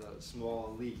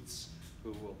elites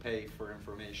who will pay for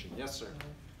information. Yes, sir.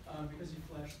 Because you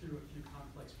flashed through a few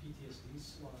complex PTSD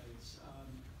slides,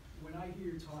 when I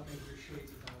hear you talk, I hear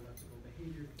shades of dialectical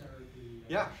behavior therapy,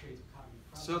 Yeah. Shades of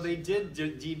cognitive So they did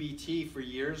DBT for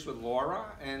years with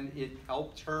Laura, and it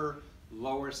helped her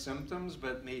lower symptoms,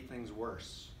 but made things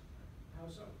worse. How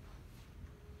so?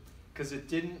 Because it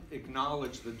didn't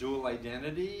acknowledge the dual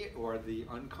identity or the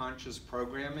unconscious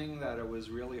programming that it was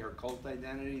really her cult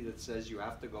identity that says you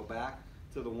have to go back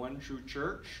to the one true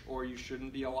church or you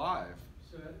shouldn't be alive.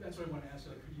 So that's what I want to ask.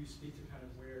 Could you speak to kind of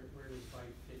where does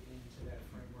BIDE fit into that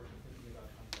framework of thinking about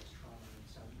complex trauma, and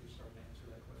it sounds like you're starting to answer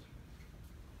that question.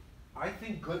 I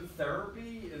think good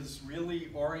therapy is really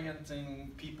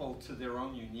orienting people to their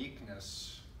own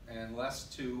uniqueness and less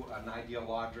to an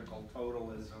ideological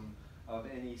totalism of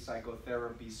any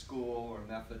psychotherapy school or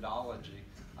methodology.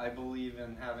 I believe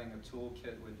in having a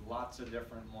toolkit with lots of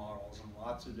different models and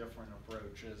lots of different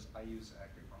approaches. I use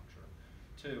acupuncture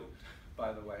too,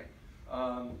 by the way.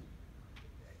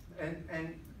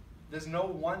 And there's no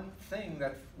one thing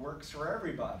that works for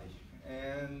everybody.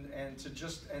 And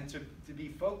to be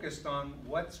focused on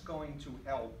what's going to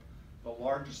help the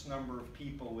largest number of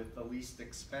people with the least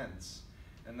expense.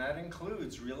 And that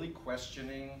includes really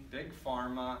questioning big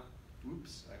pharma,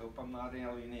 oops, I hope I'm not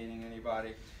alienating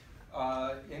anybody,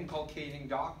 inculcating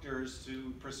doctors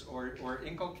to, or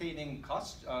inculcating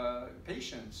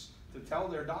patients to tell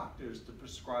their doctors to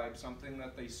prescribe something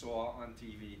that they saw on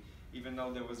TV, even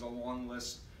though there was a long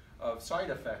list of side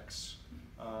effects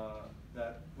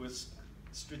that was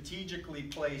strategically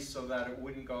placed so that it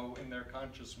wouldn't go in their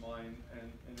conscious mind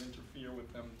and interfere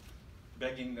with them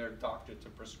begging their doctor to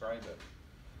prescribe it.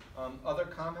 Other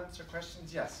comments or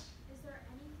questions? Yes? Is there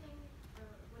anything, or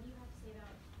what do you have to say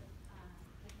about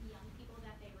the young people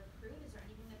that they recruit? Is there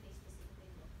anything that they specifically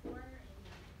look for in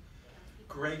people?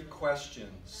 Great question.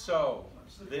 So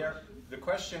the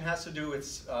question has to do with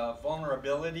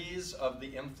vulnerabilities of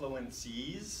the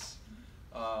influencees.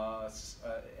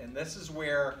 And this is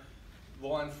where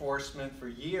law enforcement for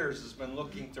years has been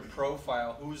looking to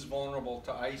profile who's vulnerable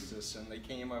to ISIS, and they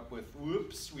came up with,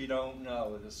 whoops, we don't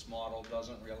know, this model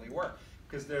doesn't really work,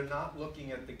 because they're not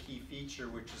looking at the key feature,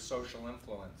 which is social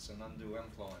influence and undue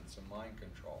influence and mind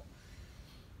control.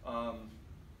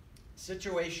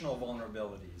 Situational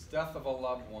vulnerabilities, death of a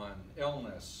loved one,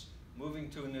 illness,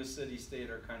 moving to a new city, state,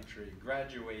 or country,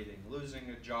 graduating, losing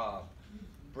a job,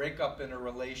 breakup in a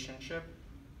relationship,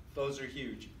 those are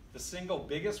huge. The single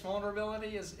biggest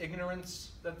vulnerability is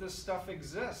ignorance that this stuff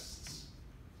exists.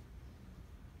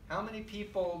 How many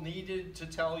people needed to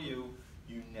tell you,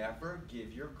 you never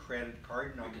give your credit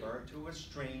card number to a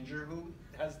stranger who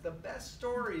has the best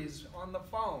stories on the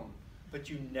phone, but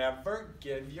you never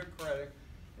give your credit.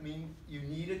 I mean, you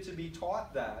needed to be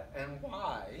taught that, and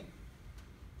why,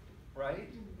 right?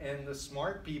 And the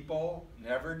smart people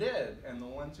never did, and the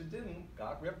ones who didn't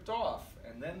got ripped off,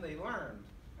 and then they learned,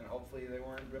 and hopefully they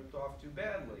weren't ripped off too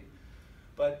badly.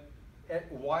 But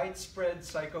widespread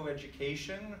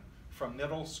psychoeducation from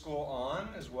middle school on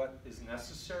is what is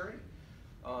necessary.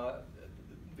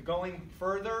 Going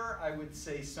further, I would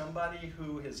say somebody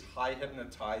who is high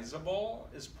hypnotizable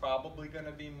is probably going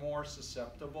to be more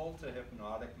susceptible to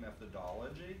hypnotic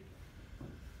methodology.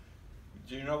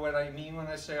 Do you know what I mean when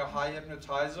I say a high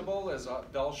hypnotizable is a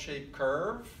bell-shaped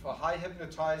curve? A high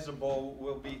hypnotizable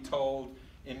will be told,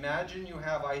 imagine you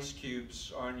have ice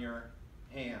cubes on your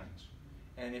hand,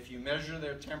 and if you measure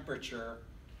their temperature,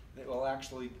 it will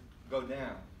actually go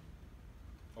down.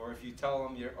 Or if you tell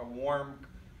them you're a warm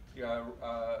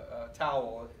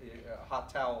towel, a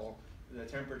hot towel, the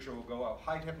temperature will go up.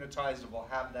 High hypnotizable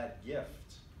have that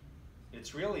gift.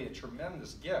 It's really a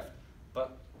tremendous gift,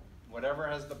 but whatever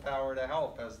has the power to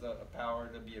help has the power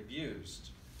to be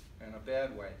abused in a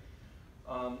bad way.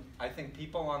 I think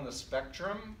people on the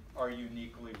spectrum are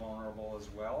uniquely vulnerable as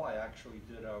well. I actually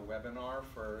did a webinar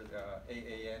for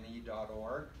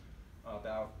aane.org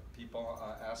about people,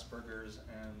 Asperger's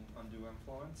and undue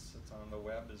influence. It's on the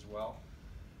web as well.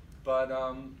 But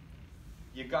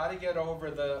you got to get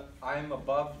over the I'm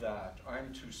above that,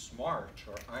 I'm too smart,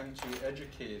 or I'm too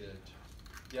educated.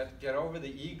 Get over the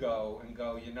ego and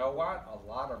go, you know what? A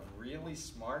lot of really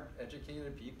smart,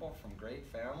 educated people from great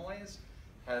families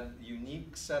had a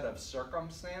unique set of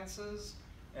circumstances,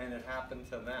 and it happened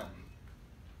to them.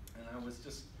 And I was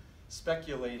just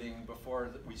speculating before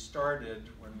we started,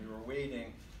 when we were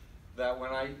waiting, that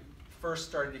when I first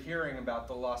started hearing about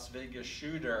the Las Vegas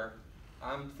shooter,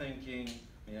 I'm thinking,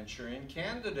 Manchurian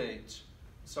Candidate.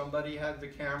 Somebody had the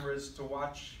cameras to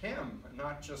watch him,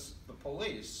 not just the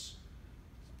police.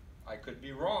 I could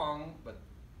be wrong, but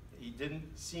he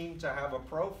didn't seem to have a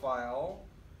profile.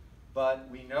 But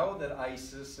we know that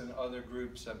ISIS and other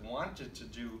groups have wanted to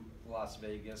do Las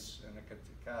Vegas in a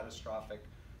catastrophic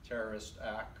terrorist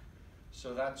act.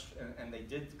 So that's, and they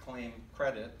did claim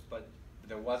credit, but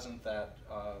there wasn't that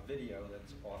video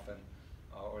that's often,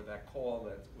 or that call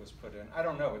that was put in. I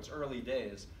don't know, it's early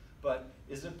days. But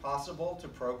is it possible to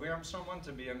program someone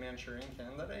to be a Manchurian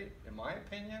Candidate? In my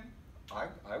opinion,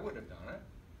 I would have done it.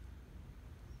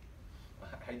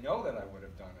 I know that I would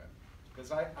have done it.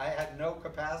 Because I had no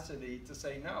capacity to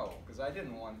say no, because I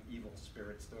didn't want evil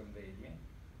spirits to invade me.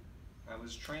 I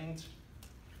was trained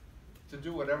to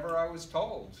do whatever I was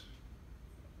told.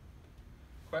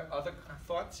 Other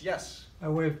thoughts? Yes? By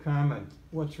way of comment,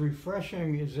 what's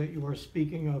refreshing is that you are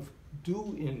speaking of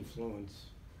due influence.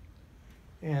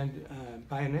 And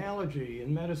by analogy,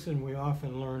 in medicine we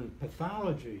often learn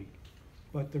pathology,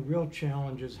 but the real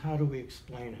challenge is how do we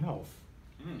explain health?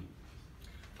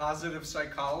 Positive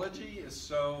psychology is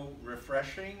so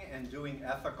refreshing, and doing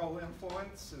ethical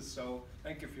influence is so,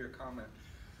 thank you for your comment.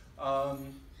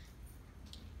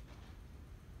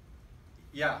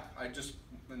 Yeah, I just,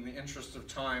 in the interest of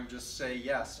time, just say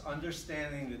yes,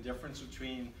 understanding the difference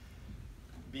between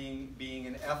being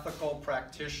an ethical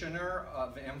practitioner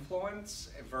of influence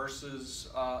versus,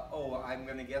 oh, I'm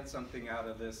going to get something out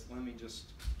of this, let me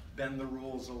just bend the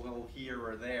rules a little here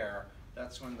or there.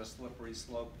 That's when the slippery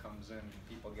slope comes in and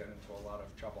people get into a lot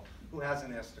of trouble. Who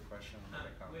hasn't asked a question?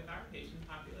 With our patient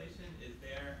population, is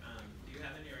there, do you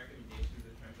have any recommendations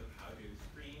in terms of how to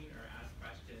screen or ask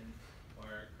questions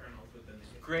or kernels within the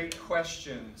history? Great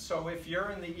question. So if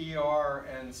you're in the ER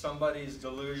and somebody's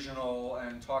delusional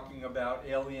and talking about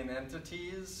alien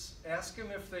entities, ask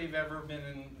them if they've ever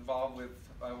been involved with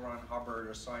Ron Hubbard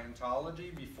or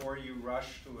Scientology before you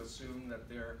rush to assume that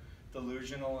they're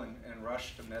delusional and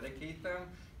rush to medicate them,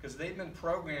 because they've been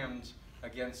programmed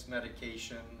against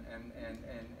medication and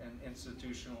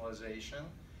institutionalization.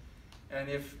 And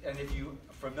if you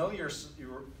familiarize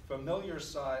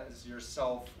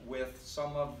yourself with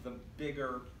some of the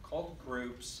bigger cult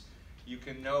groups, you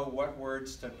can know what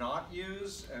words to not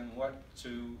use and what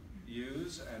to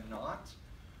use and not.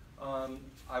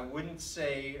 I wouldn't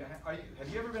say, have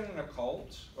you ever been in a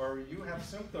cult? Or you have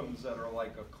symptoms that are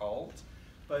like a cult?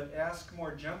 But ask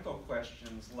more gentle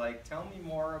questions like, tell me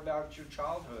more about your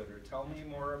childhood, or tell me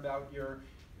more about your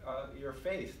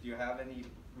faith. Do you have any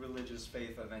religious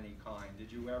faith of any kind? Did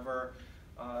you ever,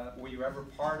 were you ever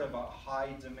part of a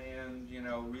high demand,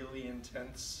 really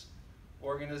intense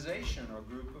organization or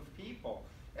group of people?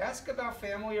 Ask about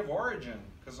family of origin,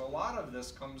 because a lot of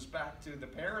this comes back to the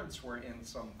parents were in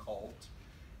some cult.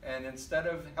 And instead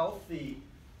of healthy,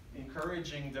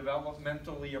 encouraging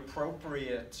developmentally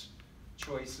appropriate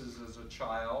choices as a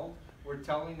child, we're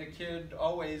telling the kid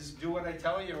always, do what I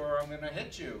tell you or I'm going to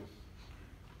hit you.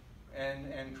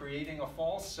 And creating a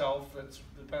false self that's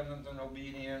dependent and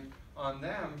obedient on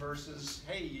them versus,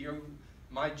 hey,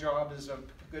 my job as a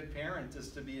good parent is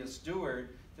to be a steward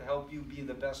to help you be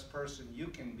the best person you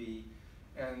can be,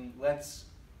 and let's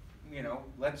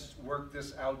work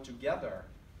this out together.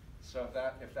 So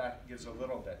if that gives a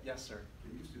little bit. Yes, sir?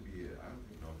 There used to be, I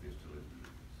don't know if it still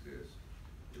exists,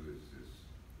 there was this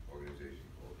organization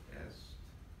called EST.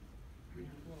 Could you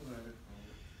call that?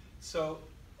 So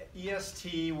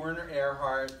EST, Werner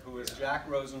Erhard, who was Jack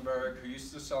Rosenberg, who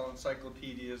used to sell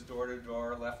encyclopedias door to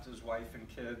door, left his wife and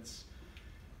kids.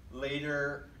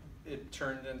 Later, it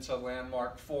turned into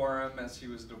Landmark Forum as he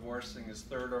was divorcing his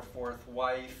third or fourth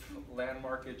wife.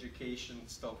 Landmark Education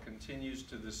still continues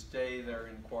to this day. They're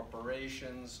in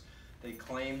corporations. They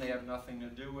claim they have nothing to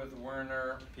do with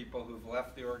Werner. People who've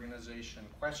left the organization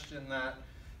question that.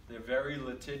 They're very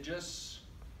litigious.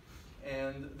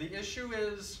 And the issue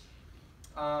is,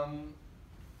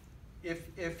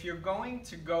 if you're going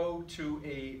to go to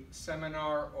a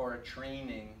seminar or a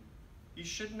training, you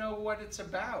should know what it's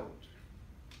about.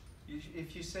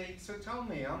 If you say, so tell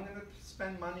me, I'm going to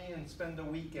spend money and spend a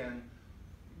weekend,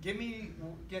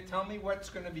 tell me what's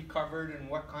going to be covered and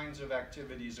what kinds of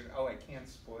activities are, oh, I can't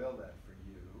spoil that for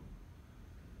you.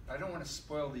 I don't want to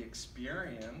spoil the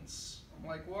experience. I'm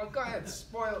like, well, go ahead,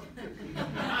 spoil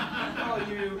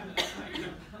you.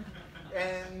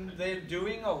 And they're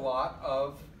doing a lot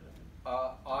of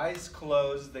eyes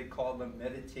closed. They call them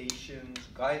meditations,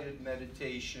 guided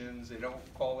meditations. They don't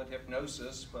call it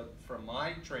hypnosis, but from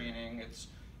my training,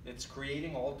 it's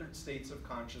creating altered states of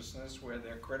consciousness where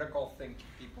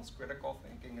people's critical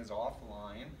thinking is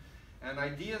offline, and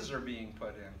ideas are being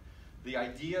put in. The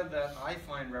idea that I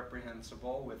find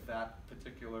reprehensible with that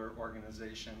particular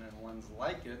organization and ones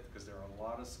like it, because there are a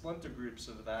lot of splinter groups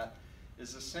of that,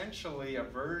 is essentially a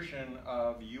version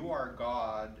of you are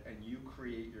God and you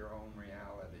create your own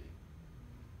reality.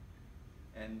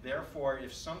 And therefore,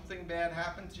 if something bad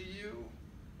happened to you,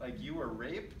 like you were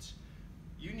raped,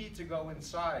 you need to go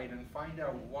inside and find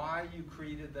out why you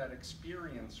created that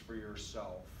experience for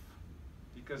yourself.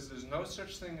 Because there's no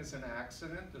such thing as an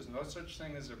accident, there's no such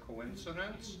thing as a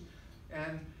coincidence.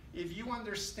 And if you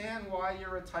understand why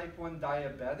you're a type 1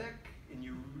 diabetic, and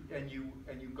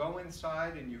you go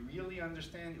inside and you really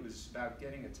understand it was about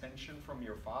getting attention from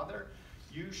your father,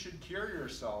 you should cure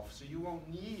yourself so you won't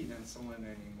need insulin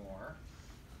anymore.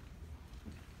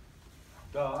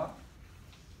 Duh.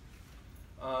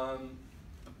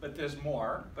 But there's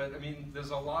more. But I mean, there's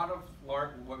a lot of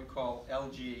what we call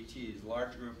LGATs,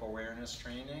 large group awareness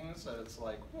trainings. So it's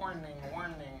like warning,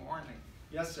 warning, warning.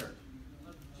 Yes, sir.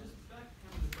 Just back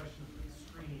to the question of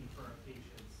screening for our patients.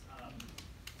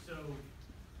 So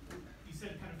you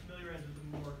said kind of familiarize with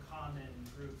the more common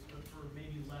groups, but for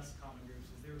maybe less common groups,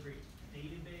 is there a great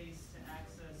database to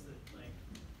access that, like?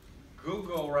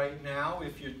 Google right now,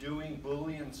 if you're doing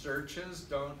Boolean searches,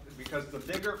 because the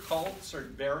bigger cults are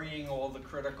burying all the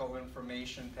critical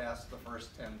information past the first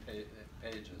 10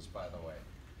 pages, by the way.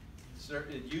 So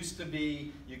it used to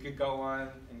be you could go on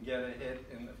and get a hit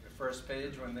in the first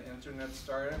page when the internet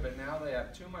started, but now they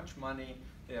have too much money.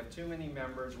 They have too many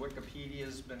members. Wikipedia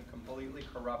has been completely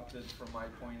corrupted from my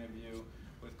point of view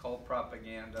with cult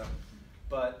propaganda.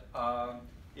 But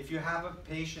if you have a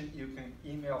patient, you can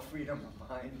email Freedom of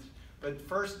Mind. But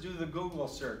first do the Google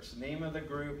search. Name of the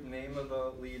group, name of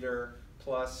the leader,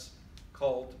 plus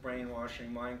cult,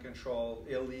 brainwashing, mind control,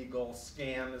 illegal,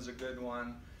 scam is a good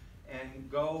one. And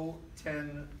go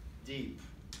 10 deep.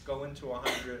 Go into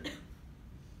 100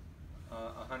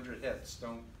 hits.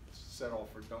 Don't settle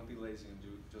for, don't be lazy and do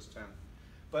just 10.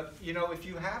 But you know, if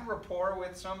you have rapport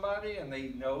with somebody and they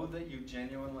know that you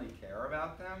genuinely care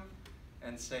about them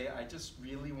and say, I just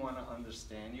really want to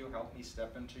understand you, help me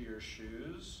step into your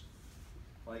shoes.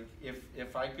 Like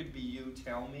if I could be you,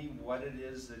 tell me what it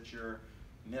is that you're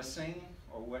missing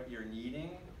or what you're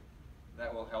needing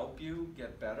that will help you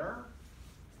get better.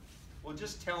 Well,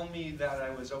 just tell me that I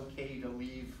was okay to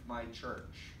leave my church.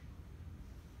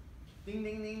 Ding,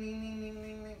 ding, ding, ding, ding, ding,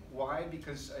 ding, ding. Why?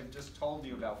 Because I've just told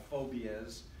you about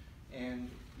phobias, and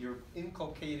you're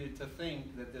inculcated to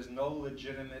think that there's no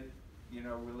legitimate,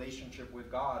 relationship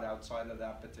with God outside of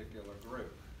that particular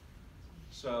group.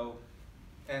 So,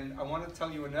 and I want to tell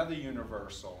you another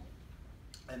universal,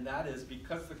 and that is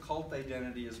because the cult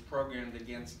identity is programmed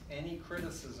against any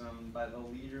criticism by the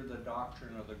leader, the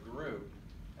doctrine, or the group,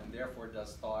 and therefore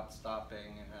does thought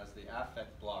stopping and has the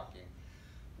affect blocking.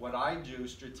 What I do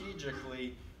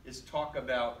strategically is talk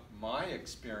about my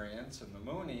experience in the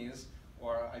Moonies,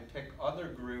 or I pick other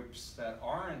groups that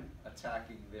aren't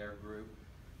attacking their group,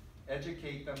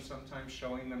 educate them, sometimes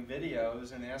showing them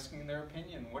videos and asking their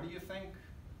opinion. What do you think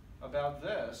about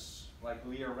this? Like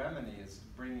Leah Remini is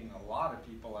bringing a lot of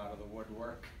people out of the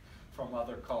woodwork from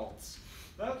other cults.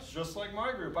 That's just like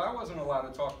my group. I wasn't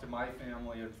allowed to talk to my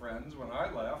family and friends when I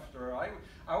left, or I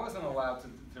wasn't allowed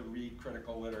to read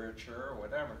critical literature or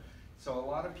whatever. So a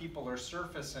lot of people are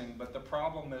surfacing, but the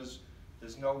problem is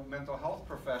there's no mental health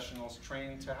professionals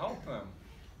trained to help them.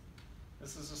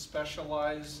 This is a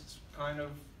specialized kind of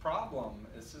problem.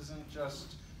 This isn't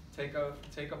just take a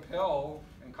pill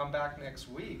and come back next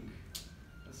week.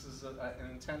 This is an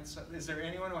intense. Is there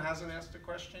anyone who hasn't asked a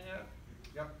question yet?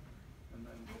 Yep. And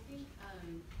then. I think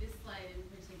this slide in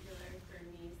particular for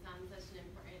me sounds such an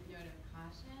important note of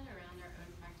caution around our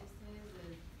own practices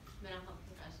as mental health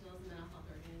professionals and mental health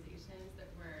organizations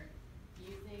that we're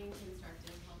using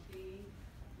constructive, healthy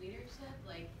leadership,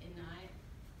 like in not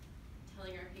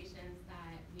telling our patients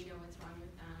that we know what's wrong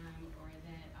with them, or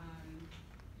that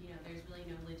you know, there's really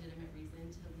no legitimate reason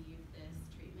to leave this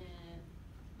treatment,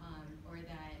 or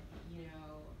that, you know,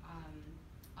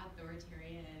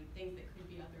 authoritarian things that could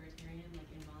be authoritarian, like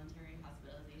involuntary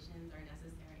hospitalizations, are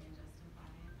necessary and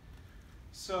justified.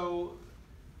 So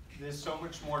there's so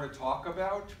much more to talk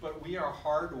about, but we are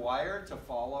hardwired to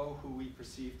follow who we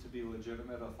perceive to be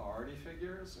legitimate authority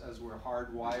figures, as we're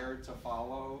hardwired to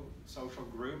follow social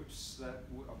groups that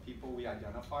of people we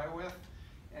identify with.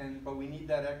 But we need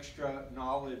that extra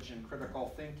knowledge and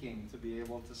critical thinking to be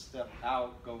able to step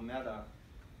out, go meta,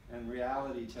 and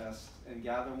reality test, and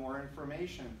gather more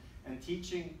information. And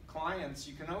teaching clients,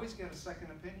 you can always get a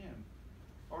second opinion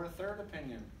or a third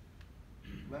opinion.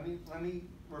 Let me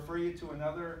refer you to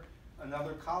another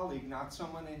colleague, not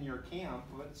someone in your camp,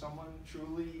 but someone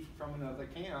truly from another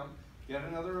camp. Get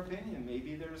another opinion.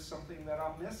 Maybe there's something that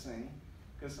I'm missing,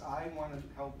 because I want to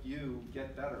help you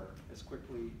get better as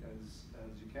quickly as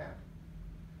you can.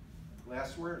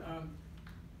 Last word.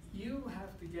 You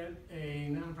have to get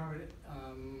a nonprofit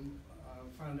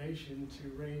foundation to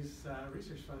raise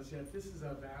research funds, yet this is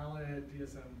a valid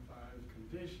DSM-5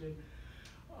 condition.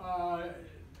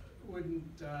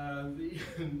 Wouldn't the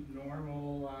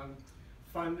normal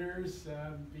funders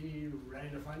be ready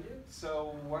to fund you?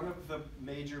 So one of the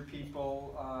major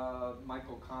people,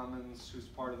 Michael Commons, who's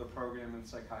part of the program in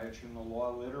psychiatry and the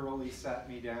law, literally sat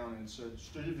me down and said,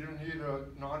 Steve, you need a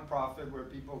nonprofit where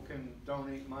people can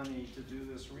donate money to do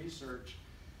this research.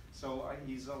 So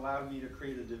he's allowed me to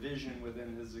create a division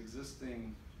within his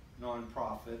existing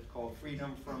nonprofit called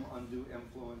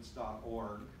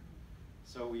freedomfromundueinfluence.org.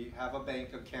 So we have a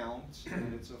bank account,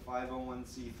 and it's a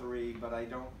 501c3, but I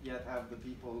don't yet have the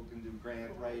people who can do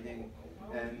grant writing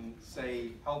and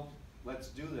say, help, let's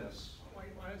do this. Why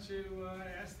don't you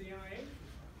ask the NIH?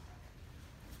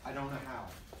 I don't know how.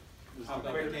 This is How a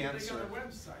about quick they answer. got a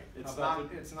website? It's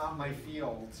not my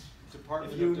field.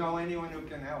 Department If you of know anyone who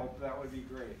can help, that would be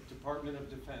great. Department of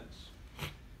Defense.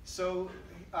 So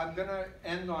I'm going to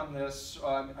end on this,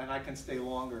 and I can stay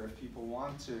longer if people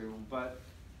want to, but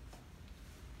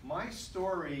my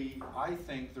story, I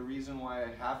think the reason why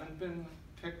I haven't been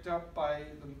picked up by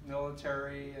the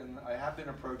military, and I have been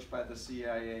approached by the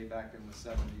CIA back in the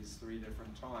 70s 3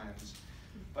 different times,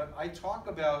 but I talk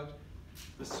about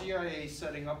the CIA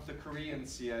setting up the Korean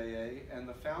CIA and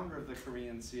the founder of the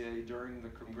Korean CIA during the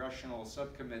Congressional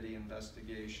Subcommittee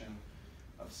investigation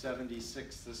of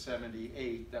 76 to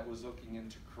 78 that was looking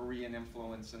into Korean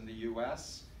influence in the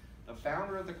US. The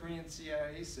founder of the Korean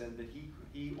CIA said that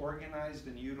he organized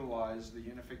and utilized the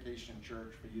Unification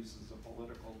Church for use as a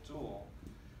political tool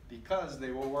because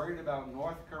they were worried about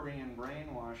North Korean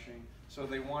brainwashing, so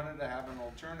they wanted to have an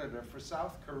alternative for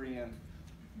South Korean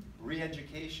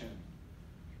re-education.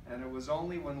 And it was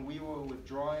only when we were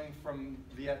withdrawing from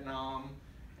Vietnam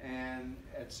and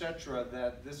etc.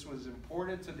 that this was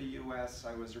imported to the US.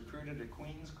 I was recruited at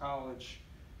Queens College,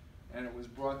 and it was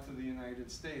brought to the United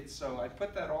States. So I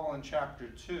put that all in chapter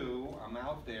 2. I'm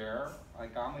out there,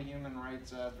 like I'm a human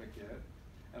rights advocate,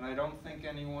 and I don't think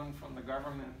anyone from the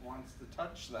government wants to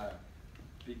touch that,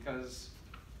 because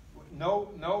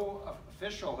no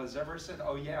official has ever said,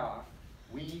 oh yeah,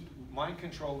 mind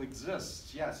control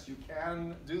exists. Yes, you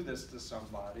can do this to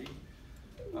somebody.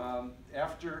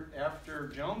 After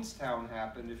Jonestown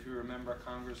happened, if you remember,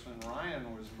 Congressman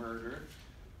Ryan was murdered.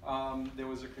 There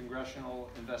was a congressional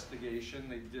investigation.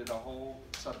 They did a whole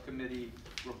subcommittee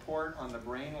report on the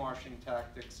brainwashing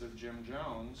tactics of Jim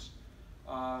Jones.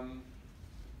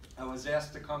 I was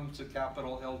asked to come to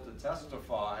Capitol Hill to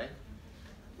testify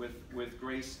with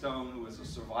Grace Stone, who was a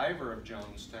survivor of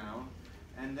Jonestown.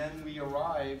 And then we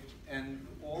arrived, and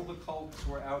all the cults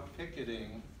were out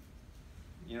picketing,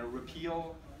 you know,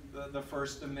 repeal the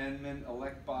First Amendment,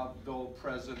 elect Bob Dole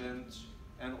president,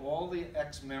 and all the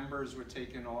ex-members were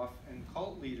taken off, and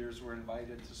cult leaders were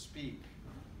invited to speak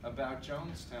about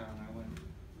Jonestown. I went,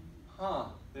 huh,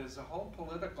 there's a whole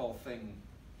political thing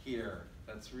here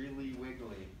that's really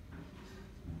wiggly.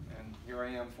 And here I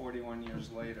am 41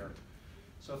 years later.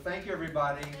 So thank you,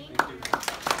 everybody.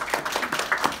 Thank you.